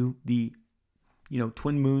into the,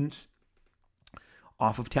 twin moons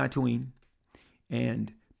off of Tatooine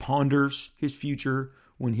and ponders his future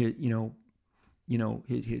when his aunt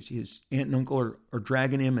and uncle are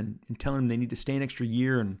dragging him and telling him they need to stay an extra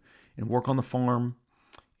year and work on the farm,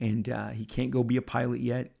 and he can't go be a pilot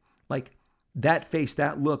yet. Like that face,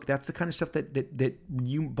 that look, that's the kind of stuff that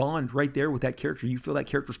you bond right there with that character. You feel that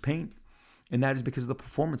character's pain, and that is because of the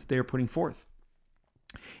performance they are putting forth.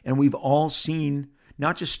 And we've all seen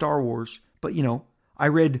not just Star Wars, but I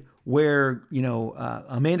read where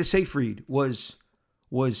Amanda Seyfried was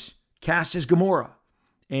cast as Gamora,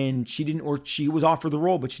 and she was offered the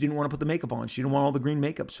role, but she didn't want to put the makeup on. She didn't want all the green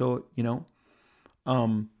makeup, so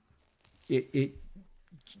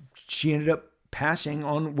she ended up passing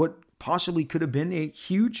on what possibly could have been a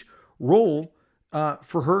huge role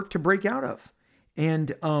for her to break out of.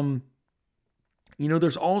 And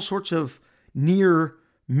there's all sorts of near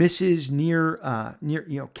misses, near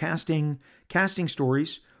casting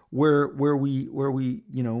stories where we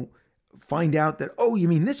find out that, oh, you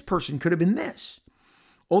mean this person could have been this.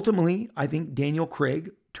 Ultimately, I think Daniel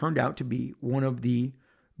Craig turned out to be one of the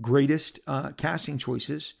greatest casting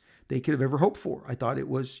choices they could have ever hoped for. I thought it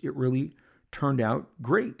really turned out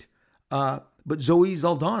great. But Zoe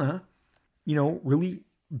Saldana, really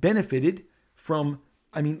benefited from,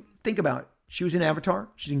 think about it. She was in Avatar.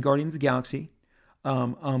 She's in Guardians of the Galaxy.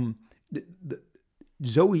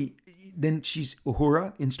 Zoe, then she's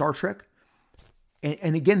Uhura in Star Trek.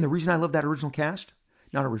 And again, the reason I love that original cast,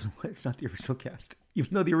 it's not the original cast,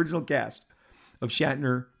 even though the original cast of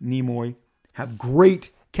Shatner, Nimoy have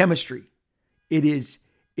great chemistry. It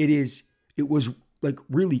was like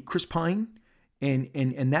really Chris Pine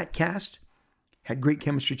and that cast had great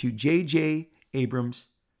chemistry too. J.J. Abrams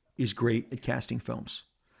is great at casting films.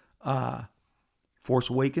 Force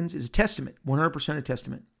Awakens is a testament, 100% a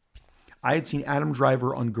testament. I had seen Adam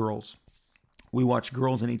Driver on Girls. We watched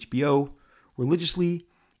Girls on HBO religiously,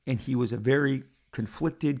 and he was a very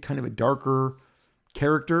conflicted, kind of a darker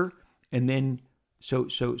character. And then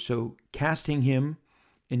so casting him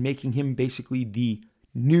and making him basically the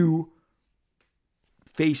new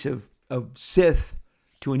face of Sith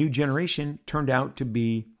to a new generation turned out to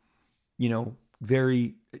be,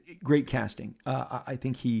 very great casting. I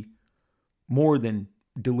think he more than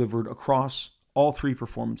delivered across all three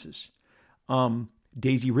performances.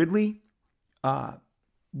 Daisy Ridley,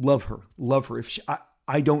 love her.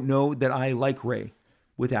 I don't know that I like Rey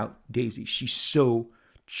without Daisy. She's so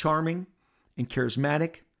charming and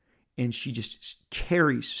charismatic, and she just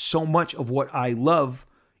carries so much of what I love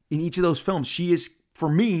in each of those films. She is, for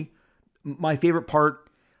me, my favorite part.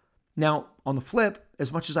 Now, on the flip,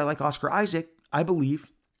 as much as I like Oscar Isaac, I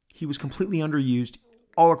believe he was completely underused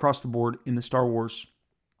all across the board in the Star Wars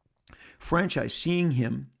franchise. Seeing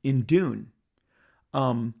him in Dune,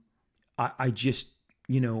 I just,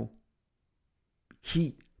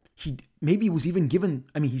 he maybe was even given,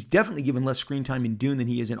 he's definitely given less screen time in Dune than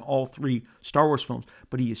he is in all three Star Wars films,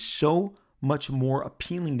 but he is so much more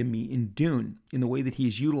appealing to me in Dune in the way that he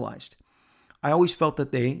is utilized. I always felt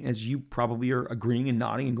that they, as you probably are agreeing and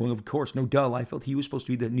nodding and going, of course, no duh, I felt he was supposed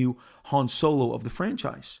to be the new Han Solo of the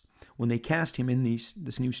franchise when they cast him in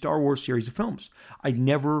this new Star Wars series of films. I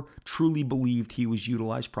never truly believed he was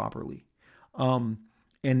utilized properly. And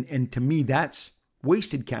to me, that's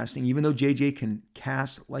wasted casting, even though JJ can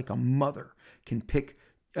cast like a mother, can pick,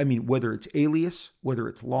 whether it's Alias, whether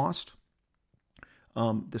it's Lost,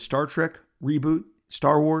 the Star Trek reboot,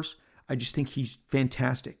 Star Wars, I just think he's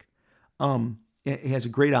fantastic. He has a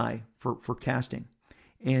great eye for casting.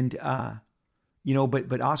 And,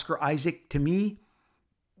 but Oscar Isaac, to me,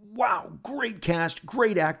 wow, great cast,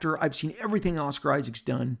 great actor. I've seen everything Oscar Isaac's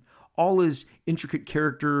done, all his intricate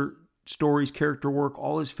character stories, character work,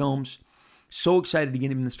 all his films. So excited to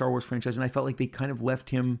get him in the Star Wars franchise. And I felt like they kind of left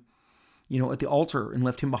him, at the altar and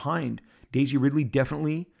left him behind. Daisy Ridley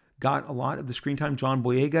definitely got a lot of the screen time. John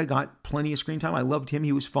Boyega got plenty of screen time. I loved him.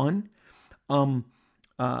 He was fun. But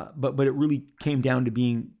it really came down to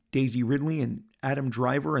being Daisy Ridley and Adam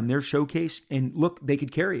Driver and their showcase. And look, they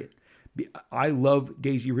could carry it. I love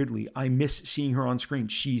Daisy Ridley. I miss seeing her on screen.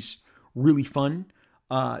 She's really fun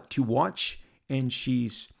to watch. And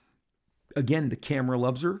she's, again, the camera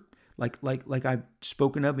loves her. Like I've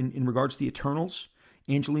spoken of in regards to the Eternals.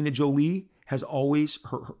 Angelina Jolie has always,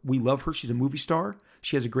 we love her. She's a movie star.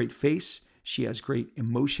 She has a great face. She has great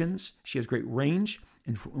emotions. She has great range.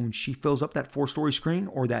 And when she fills up that 4-story screen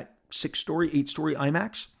or that 6-story, 8-story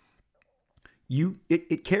IMAX,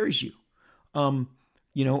 it carries you.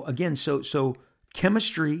 Again, so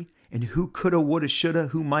chemistry and who coulda, woulda, shoulda,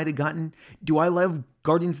 who might have gotten. Do I love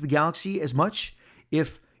Guardians of the Galaxy as much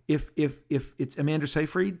if it's Amanda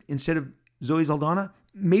Seyfried instead of Zoe Saldana?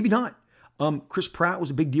 Maybe not. Chris Pratt was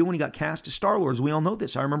a big deal when he got cast as Star-Lord. We all know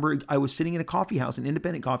this. I remember I was sitting in a coffee house, an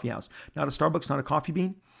independent coffee house, not a Starbucks, not a Coffee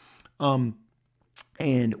Bean.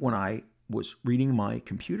 And when I was reading my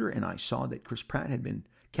computer and I saw that Chris Pratt had been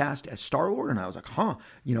cast as Star-Lord, and I was like,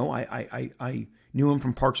 I knew him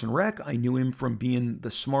from Parks and Rec. I knew him from being the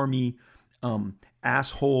smarmy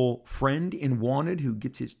asshole friend in Wanted who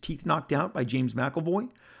gets his teeth knocked out by James McAvoy.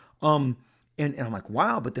 And I'm like,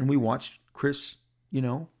 wow. But then we watched Chris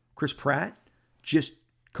Pratt just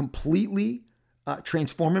completely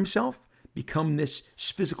transform himself, become this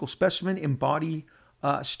physical specimen, embody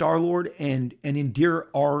Star-Lord, and endear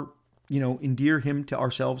him to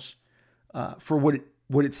ourselves for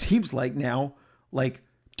what it seems like now, like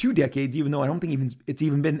 2 decades, even though I don't think it's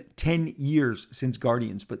even been 10 years since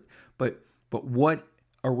Guardians. But what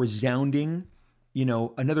a resounding,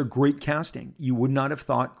 another great casting. You would not have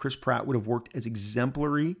thought Chris Pratt would have worked as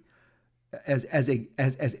exemplary as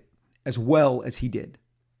well as he did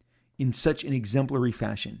in such an exemplary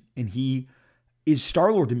fashion. And he is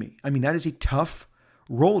Star-Lord to me. That is a tough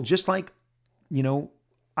role. Just like,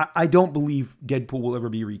 I don't believe Deadpool will ever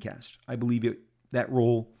be recast. I believe that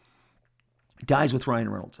role dies with Ryan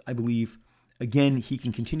Reynolds. I believe, again, he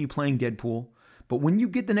can continue playing Deadpool. But when you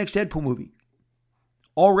get the next Deadpool movie,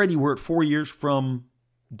 already we're at 4 years from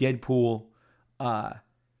Deadpool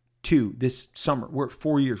 2 this summer. We're at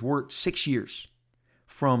 4 years. We're at 6 years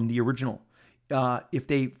from the original. If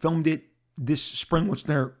they filmed it this spring, which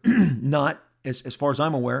they're not, as far as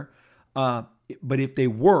I'm aware, but if they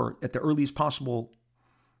were at the earliest possible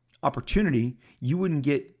opportunity, you wouldn't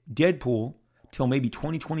get Deadpool till maybe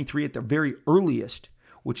 2023 at the very earliest,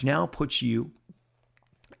 which now puts you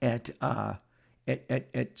at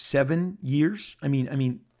 7 years.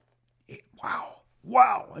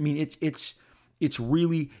 Wow. It's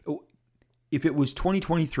really, if it was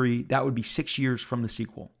 2023, that would be 6 years from the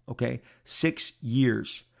sequel. Okay, 6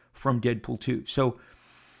 years from Deadpool 2. So,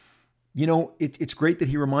 it's great that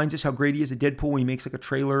he reminds us how great he is at Deadpool when he makes like a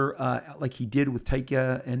trailer, like he did with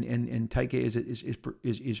Taika, and Taika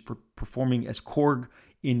is performing as Korg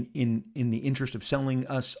in the interest of selling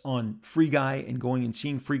us on Free Guy and going and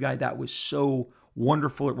seeing Free Guy. That was so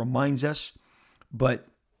wonderful. It reminds us. But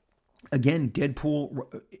again,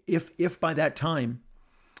 Deadpool, if by that time,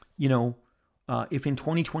 if in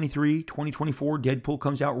 2023, 2024, Deadpool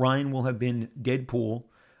comes out, Ryan will have been Deadpool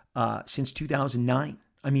since 2009.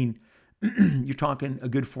 I mean, you're talking a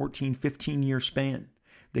good 14, 15-year span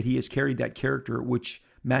that he has carried that character, which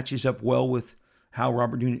matches up well with how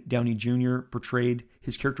Robert Downey Jr. portrayed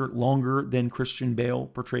his character, longer than Christian Bale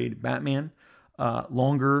portrayed Batman,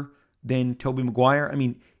 longer than Tobey Maguire. I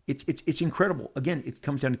mean, it's incredible. Again, it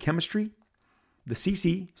comes down to chemistry, the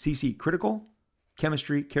CC, critical,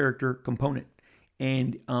 chemistry, character, component.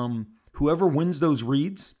 And whoever wins those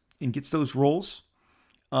reads and gets those roles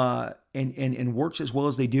and works as well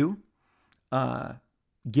as they do,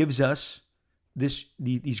 gives us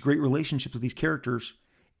these great relationships with these characters,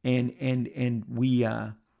 and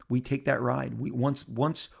we take that ride.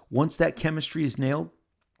 Once that chemistry is nailed,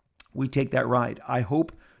 we take that ride. I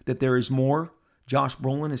hope that there is more Josh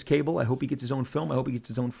Brolin as Cable. I hope he gets his own film. I hope he gets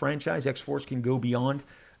his own franchise. X-Force can go beyond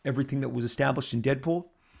everything that was established in Deadpool.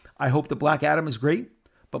 I hope that Black Adam is great,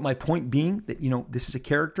 but my point being that, this is a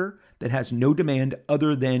character that has no demand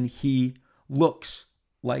other than he looks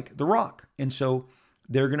like The Rock. And so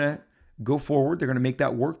they're going to go forward. They're going to make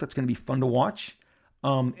that work. That's going to be fun to watch.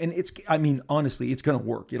 And honestly, it's going to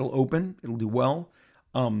work. It'll open. It'll do well.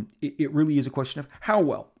 It really is a question of how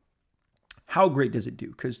well. How great does it do?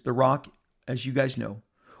 Because The Rock, as you guys know,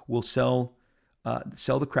 will sell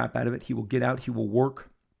the crap out of it. He will get out. He will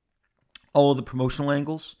work all of the promotional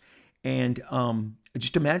angles. And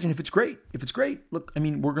just imagine if it's great. If it's great, look,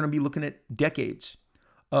 we're going to be looking at decades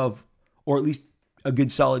of, or at least a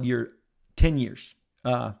good solid 10 years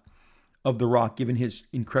of The Rock, given his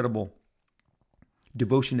incredible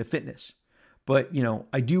devotion to fitness. But,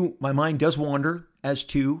 my mind does wander as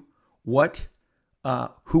to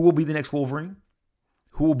who will be the next Wolverine,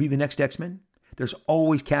 who will be the next X-Men. There's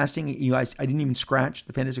always casting. You guys, I didn't even scratch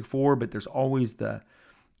the Fantastic Four, but there's always the,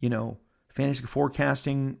 Fantastic Four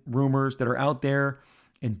casting rumors that are out there,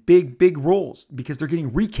 and big roles because they're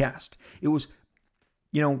getting recast. It was,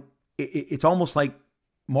 it's almost like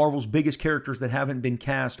Marvel's biggest characters that haven't been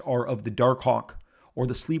cast are of the Darkhawk or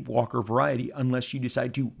the Sleepwalker variety, unless you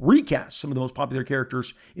decide to recast some of the most popular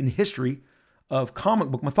characters in the history of comic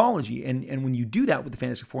book mythology. And when you do that with the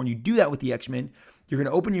Fantastic Four and you do that with the X-Men, you're going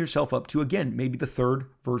to open yourself up to, again, maybe the third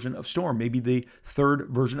version of Storm, maybe the third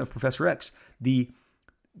version of Professor X, the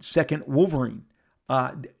second Wolverine,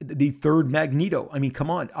 the third Magneto. Come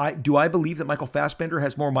on. Do I believe that Michael Fassbender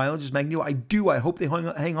has more mileage as Magneto? I do. I hope they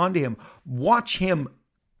hang on to him. Watch him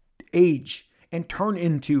age and turn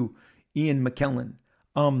into Ian McKellen.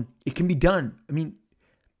 It can be done.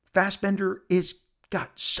 Fassbender is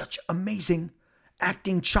got such amazing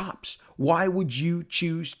acting chops. Why would you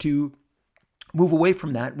choose to move away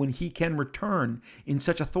from that when he can return in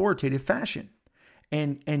such authoritative fashion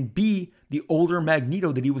and be the older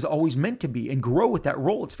Magneto that he was always meant to be and grow with that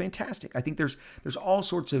role? It's fantastic. I think there's all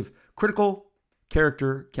sorts of critical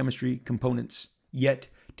character chemistry components yet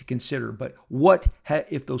to consider. But what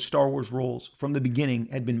if those Star Wars roles from the beginning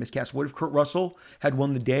had been miscast? What if Kurt Russell had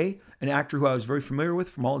won the day, an actor who I was very familiar with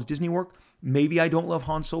from all his Disney work? Maybe I don't love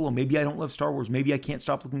Han Solo. Maybe I don't love Star Wars. Maybe I can't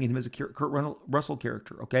stop looking at him as a Kurt Russell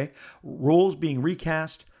character, okay? Roles being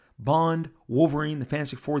recast, Bond, Wolverine, the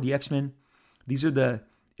Fantastic Four, the X-Men. These are the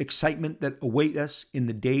excitement that await us in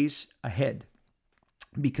the days ahead,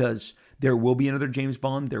 because there will be another James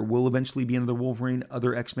Bond. There will eventually be another Wolverine,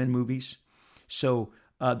 other X-Men movies. So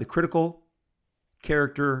the critical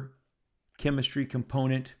character chemistry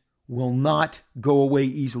component will not go away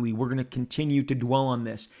easily. We're going to continue to dwell on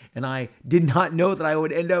this. And I did not know that I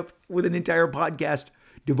would end up with an entire podcast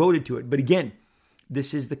devoted to it. But again,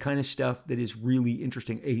 this is the kind of stuff that is really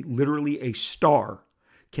interesting. Literally a star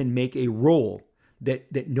can make a role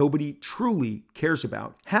that nobody truly cares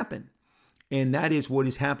about happen. And that is what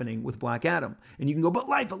is happening with Black Adam. And you can go, but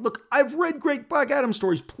life, look, I've read great Black Adam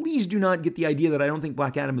stories. Please do not get the idea that I don't think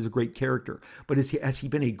Black Adam is a great character. But has he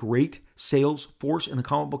been a great sales force in the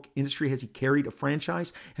comic book industry? Has he carried a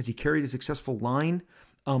franchise? Has he carried a successful line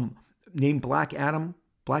named Black Adam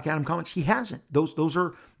Comics? He hasn't. Those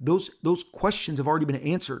questions have already been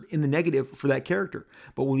answered in the negative for that character.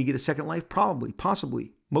 But will he get a second life? Probably,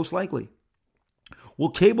 possibly, most likely. Will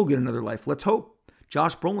Cable get another life? Let's hope.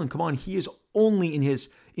 Josh Brolin, come on, he is only in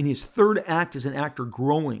his third act as an actor,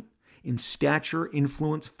 growing in stature,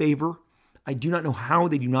 influence, favor. I do not know how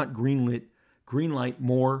they do not greenlight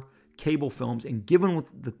more Cable films. And given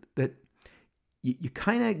that you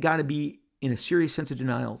kind of got to be in a serious sense of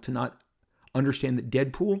denial to not understand that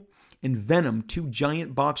Deadpool and Venom, two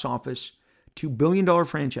giant box office, $2 billion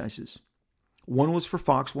franchises, One was for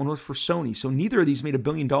Fox, one was for Sony. So neither of these made $1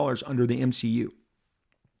 billion under the MCU.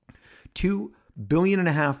 $2.5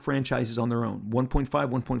 billion franchises on their own.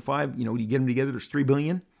 1.5, you get them together, there's $3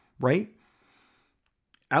 billion, right?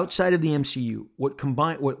 Outside of the MCU, what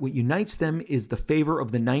unites them is the favor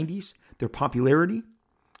of the 90s, their popularity,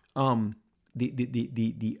 the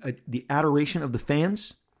adoration of the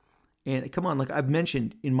fans. And come on, like I've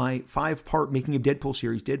mentioned in my 5-part Making of Deadpool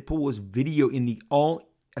series, Deadpool was video in the all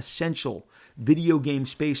essential video game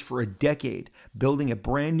space for a decade, building a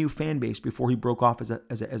brand new fan base before he broke off as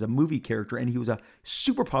a movie character. And he was a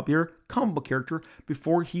super popular comic book character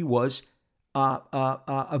before he was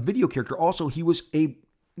a video character. Also, he was a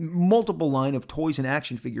multiple line of toys and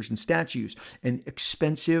action figures and statues and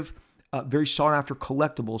expensive, very sought after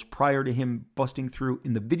collectibles prior to him busting through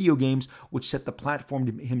in the video games, which set the platform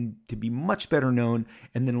to him to be much better known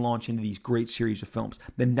and then launch into these great series of films.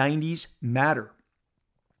 The 90s matter.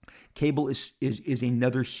 Cable is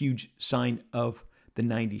another huge sign of the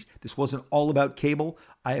 90s. This wasn't all about Cable.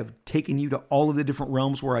 I have taken you to all of the different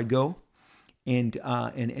realms where I go and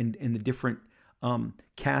the different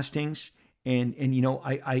castings. And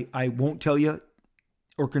I won't tell you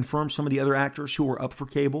or confirm some of the other actors who were up for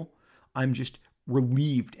Cable. I'm just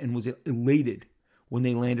relieved and was elated when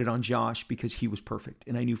they landed on Josh because he was perfect.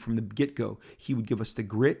 And I knew from the get-go he would give us the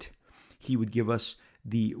grit. He would give us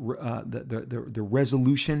the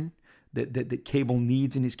resolution that Cable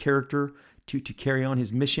needs in his character to carry on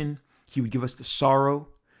his mission. He would give us the sorrow.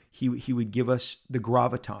 He would give us the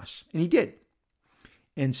gravitas. And he did.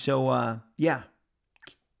 And so,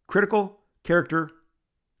 critical character,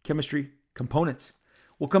 chemistry, components.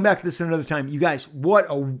 We'll come back to this another time. You guys,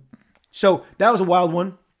 so that was a wild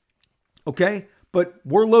one. Okay? But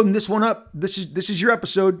we're loading this one up. This is your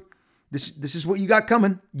episode. This is what you got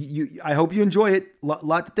coming. I hope you enjoy it.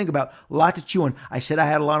 Lot to think about. A lot to chew on. I said I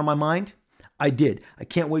had a lot on my mind. I did. I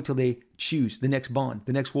can't wait till they choose the next Bond,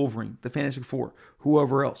 the next Wolverine, the Fantastic Four,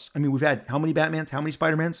 whoever else. I mean, we've had how many Batmans? How many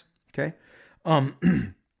Spider-Mans? Okay?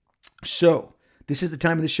 So, this is the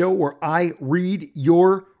time of the show where I read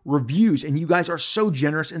your reviews. And you guys are so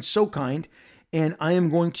generous and so kind. And I am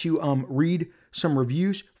going to read some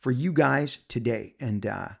reviews for you guys today. And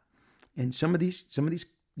some of these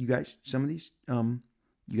you guys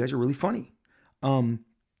are really funny.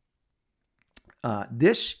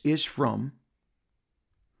 This is from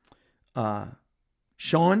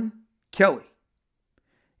Sean Kelly.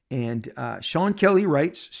 And Sean Kelly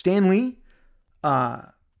writes, Stan Lee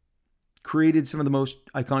created some of the most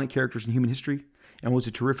iconic characters in human history and was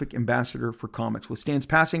a terrific ambassador for comics. With Stan's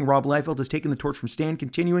passing, Rob Liefeld has taken the torch from Stan,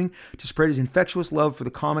 continuing to spread his infectious love for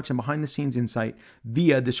the comics and behind-the-scenes insight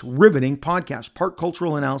via this riveting podcast. Part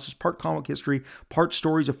cultural analysis, part comic history, part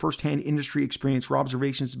stories of first-hand industry experience.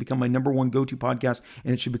 Robservations has become my number one go-to podcast,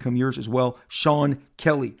 and it should become yours as well. Sean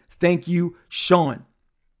Kelly. Thank you, Sean.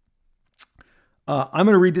 I'm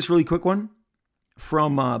going to read this really quick one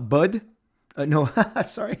from Bud.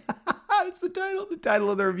 Sorry. That's the title. The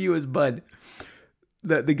title of the review is Bud.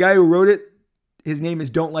 The guy who wrote it, his name is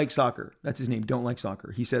Don't Like Soccer. That's his name, Don't Like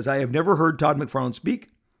Soccer. He says, I have never heard Todd McFarlane speak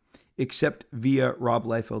except via Rob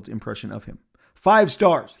Liefeld's impression of him. 5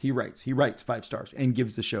 stars, he writes. He writes 5 stars and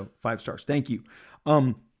gives the show 5 stars. Thank you.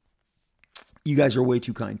 You guys are way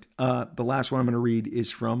too kind. The last one I'm going to read is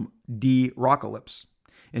from D. Rockalypse.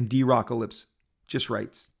 And D. Rockalypse just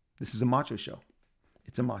writes, this is a macho show.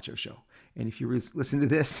 It's a macho show. And if you listen to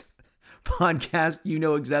this podcast, you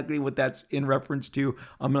know exactly what that's in reference to.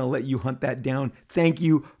 I'm going to let you hunt that down. Thank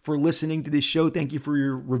you for listening to this show. Thank you for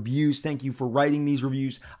your reviews. Thank you for writing these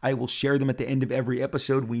reviews. I will share them at the end of every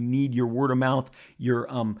episode. We need your word of mouth, your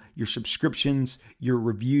subscriptions, your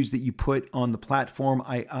reviews that you put on the platform.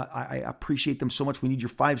 I appreciate them so much. We need your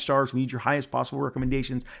 5 stars. We need your highest possible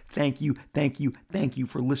recommendations. Thank you. Thank you. Thank you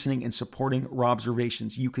for listening and supporting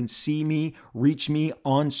Robservations. You can see me, reach me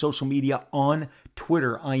on social media, on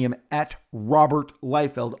Twitter. I am at Robert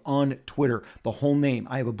Liefeld on Twitter. The whole name.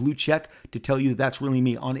 I have a blue check to tell you that that's really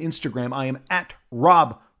me. On Instagram, I am at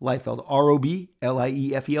Rob Liefeld.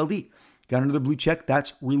 ROBLIEFELD. Got another blue check.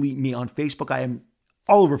 That's really me. On Facebook, I am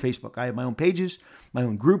all over Facebook. I have my own pages, my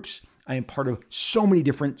own groups. I am part of so many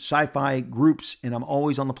different sci-fi groups, and I'm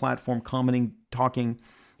always on the platform commenting, talking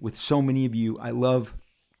with so many of you. I love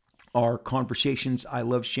our conversations. I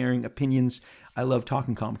love sharing opinions. I love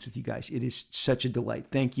talking comics with you guys. It is such a delight.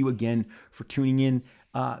 Thank you again for tuning in.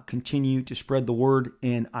 Continue to spread the word,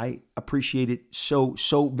 and I appreciate it so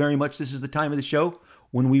very much. This is the time of the show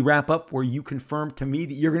when we wrap up where you confirm to me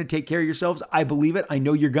that you're going to take care of yourselves. I believe it. I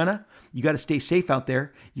know you're gonna. You got to stay safe out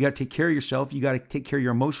there. You got to take care of yourself. You got to take care of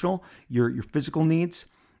your emotional, your physical needs,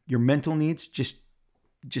 your mental needs. Just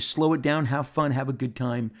just slow it down, have fun, have a good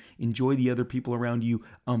time, enjoy the other people around you.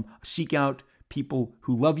 Seek out people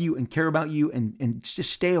who love you and care about you, and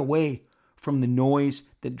just stay away from the noise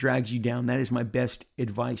that drags you down. That is my best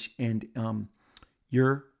advice. And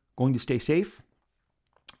you're going to stay safe,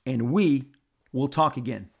 and we will talk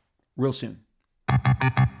again real soon.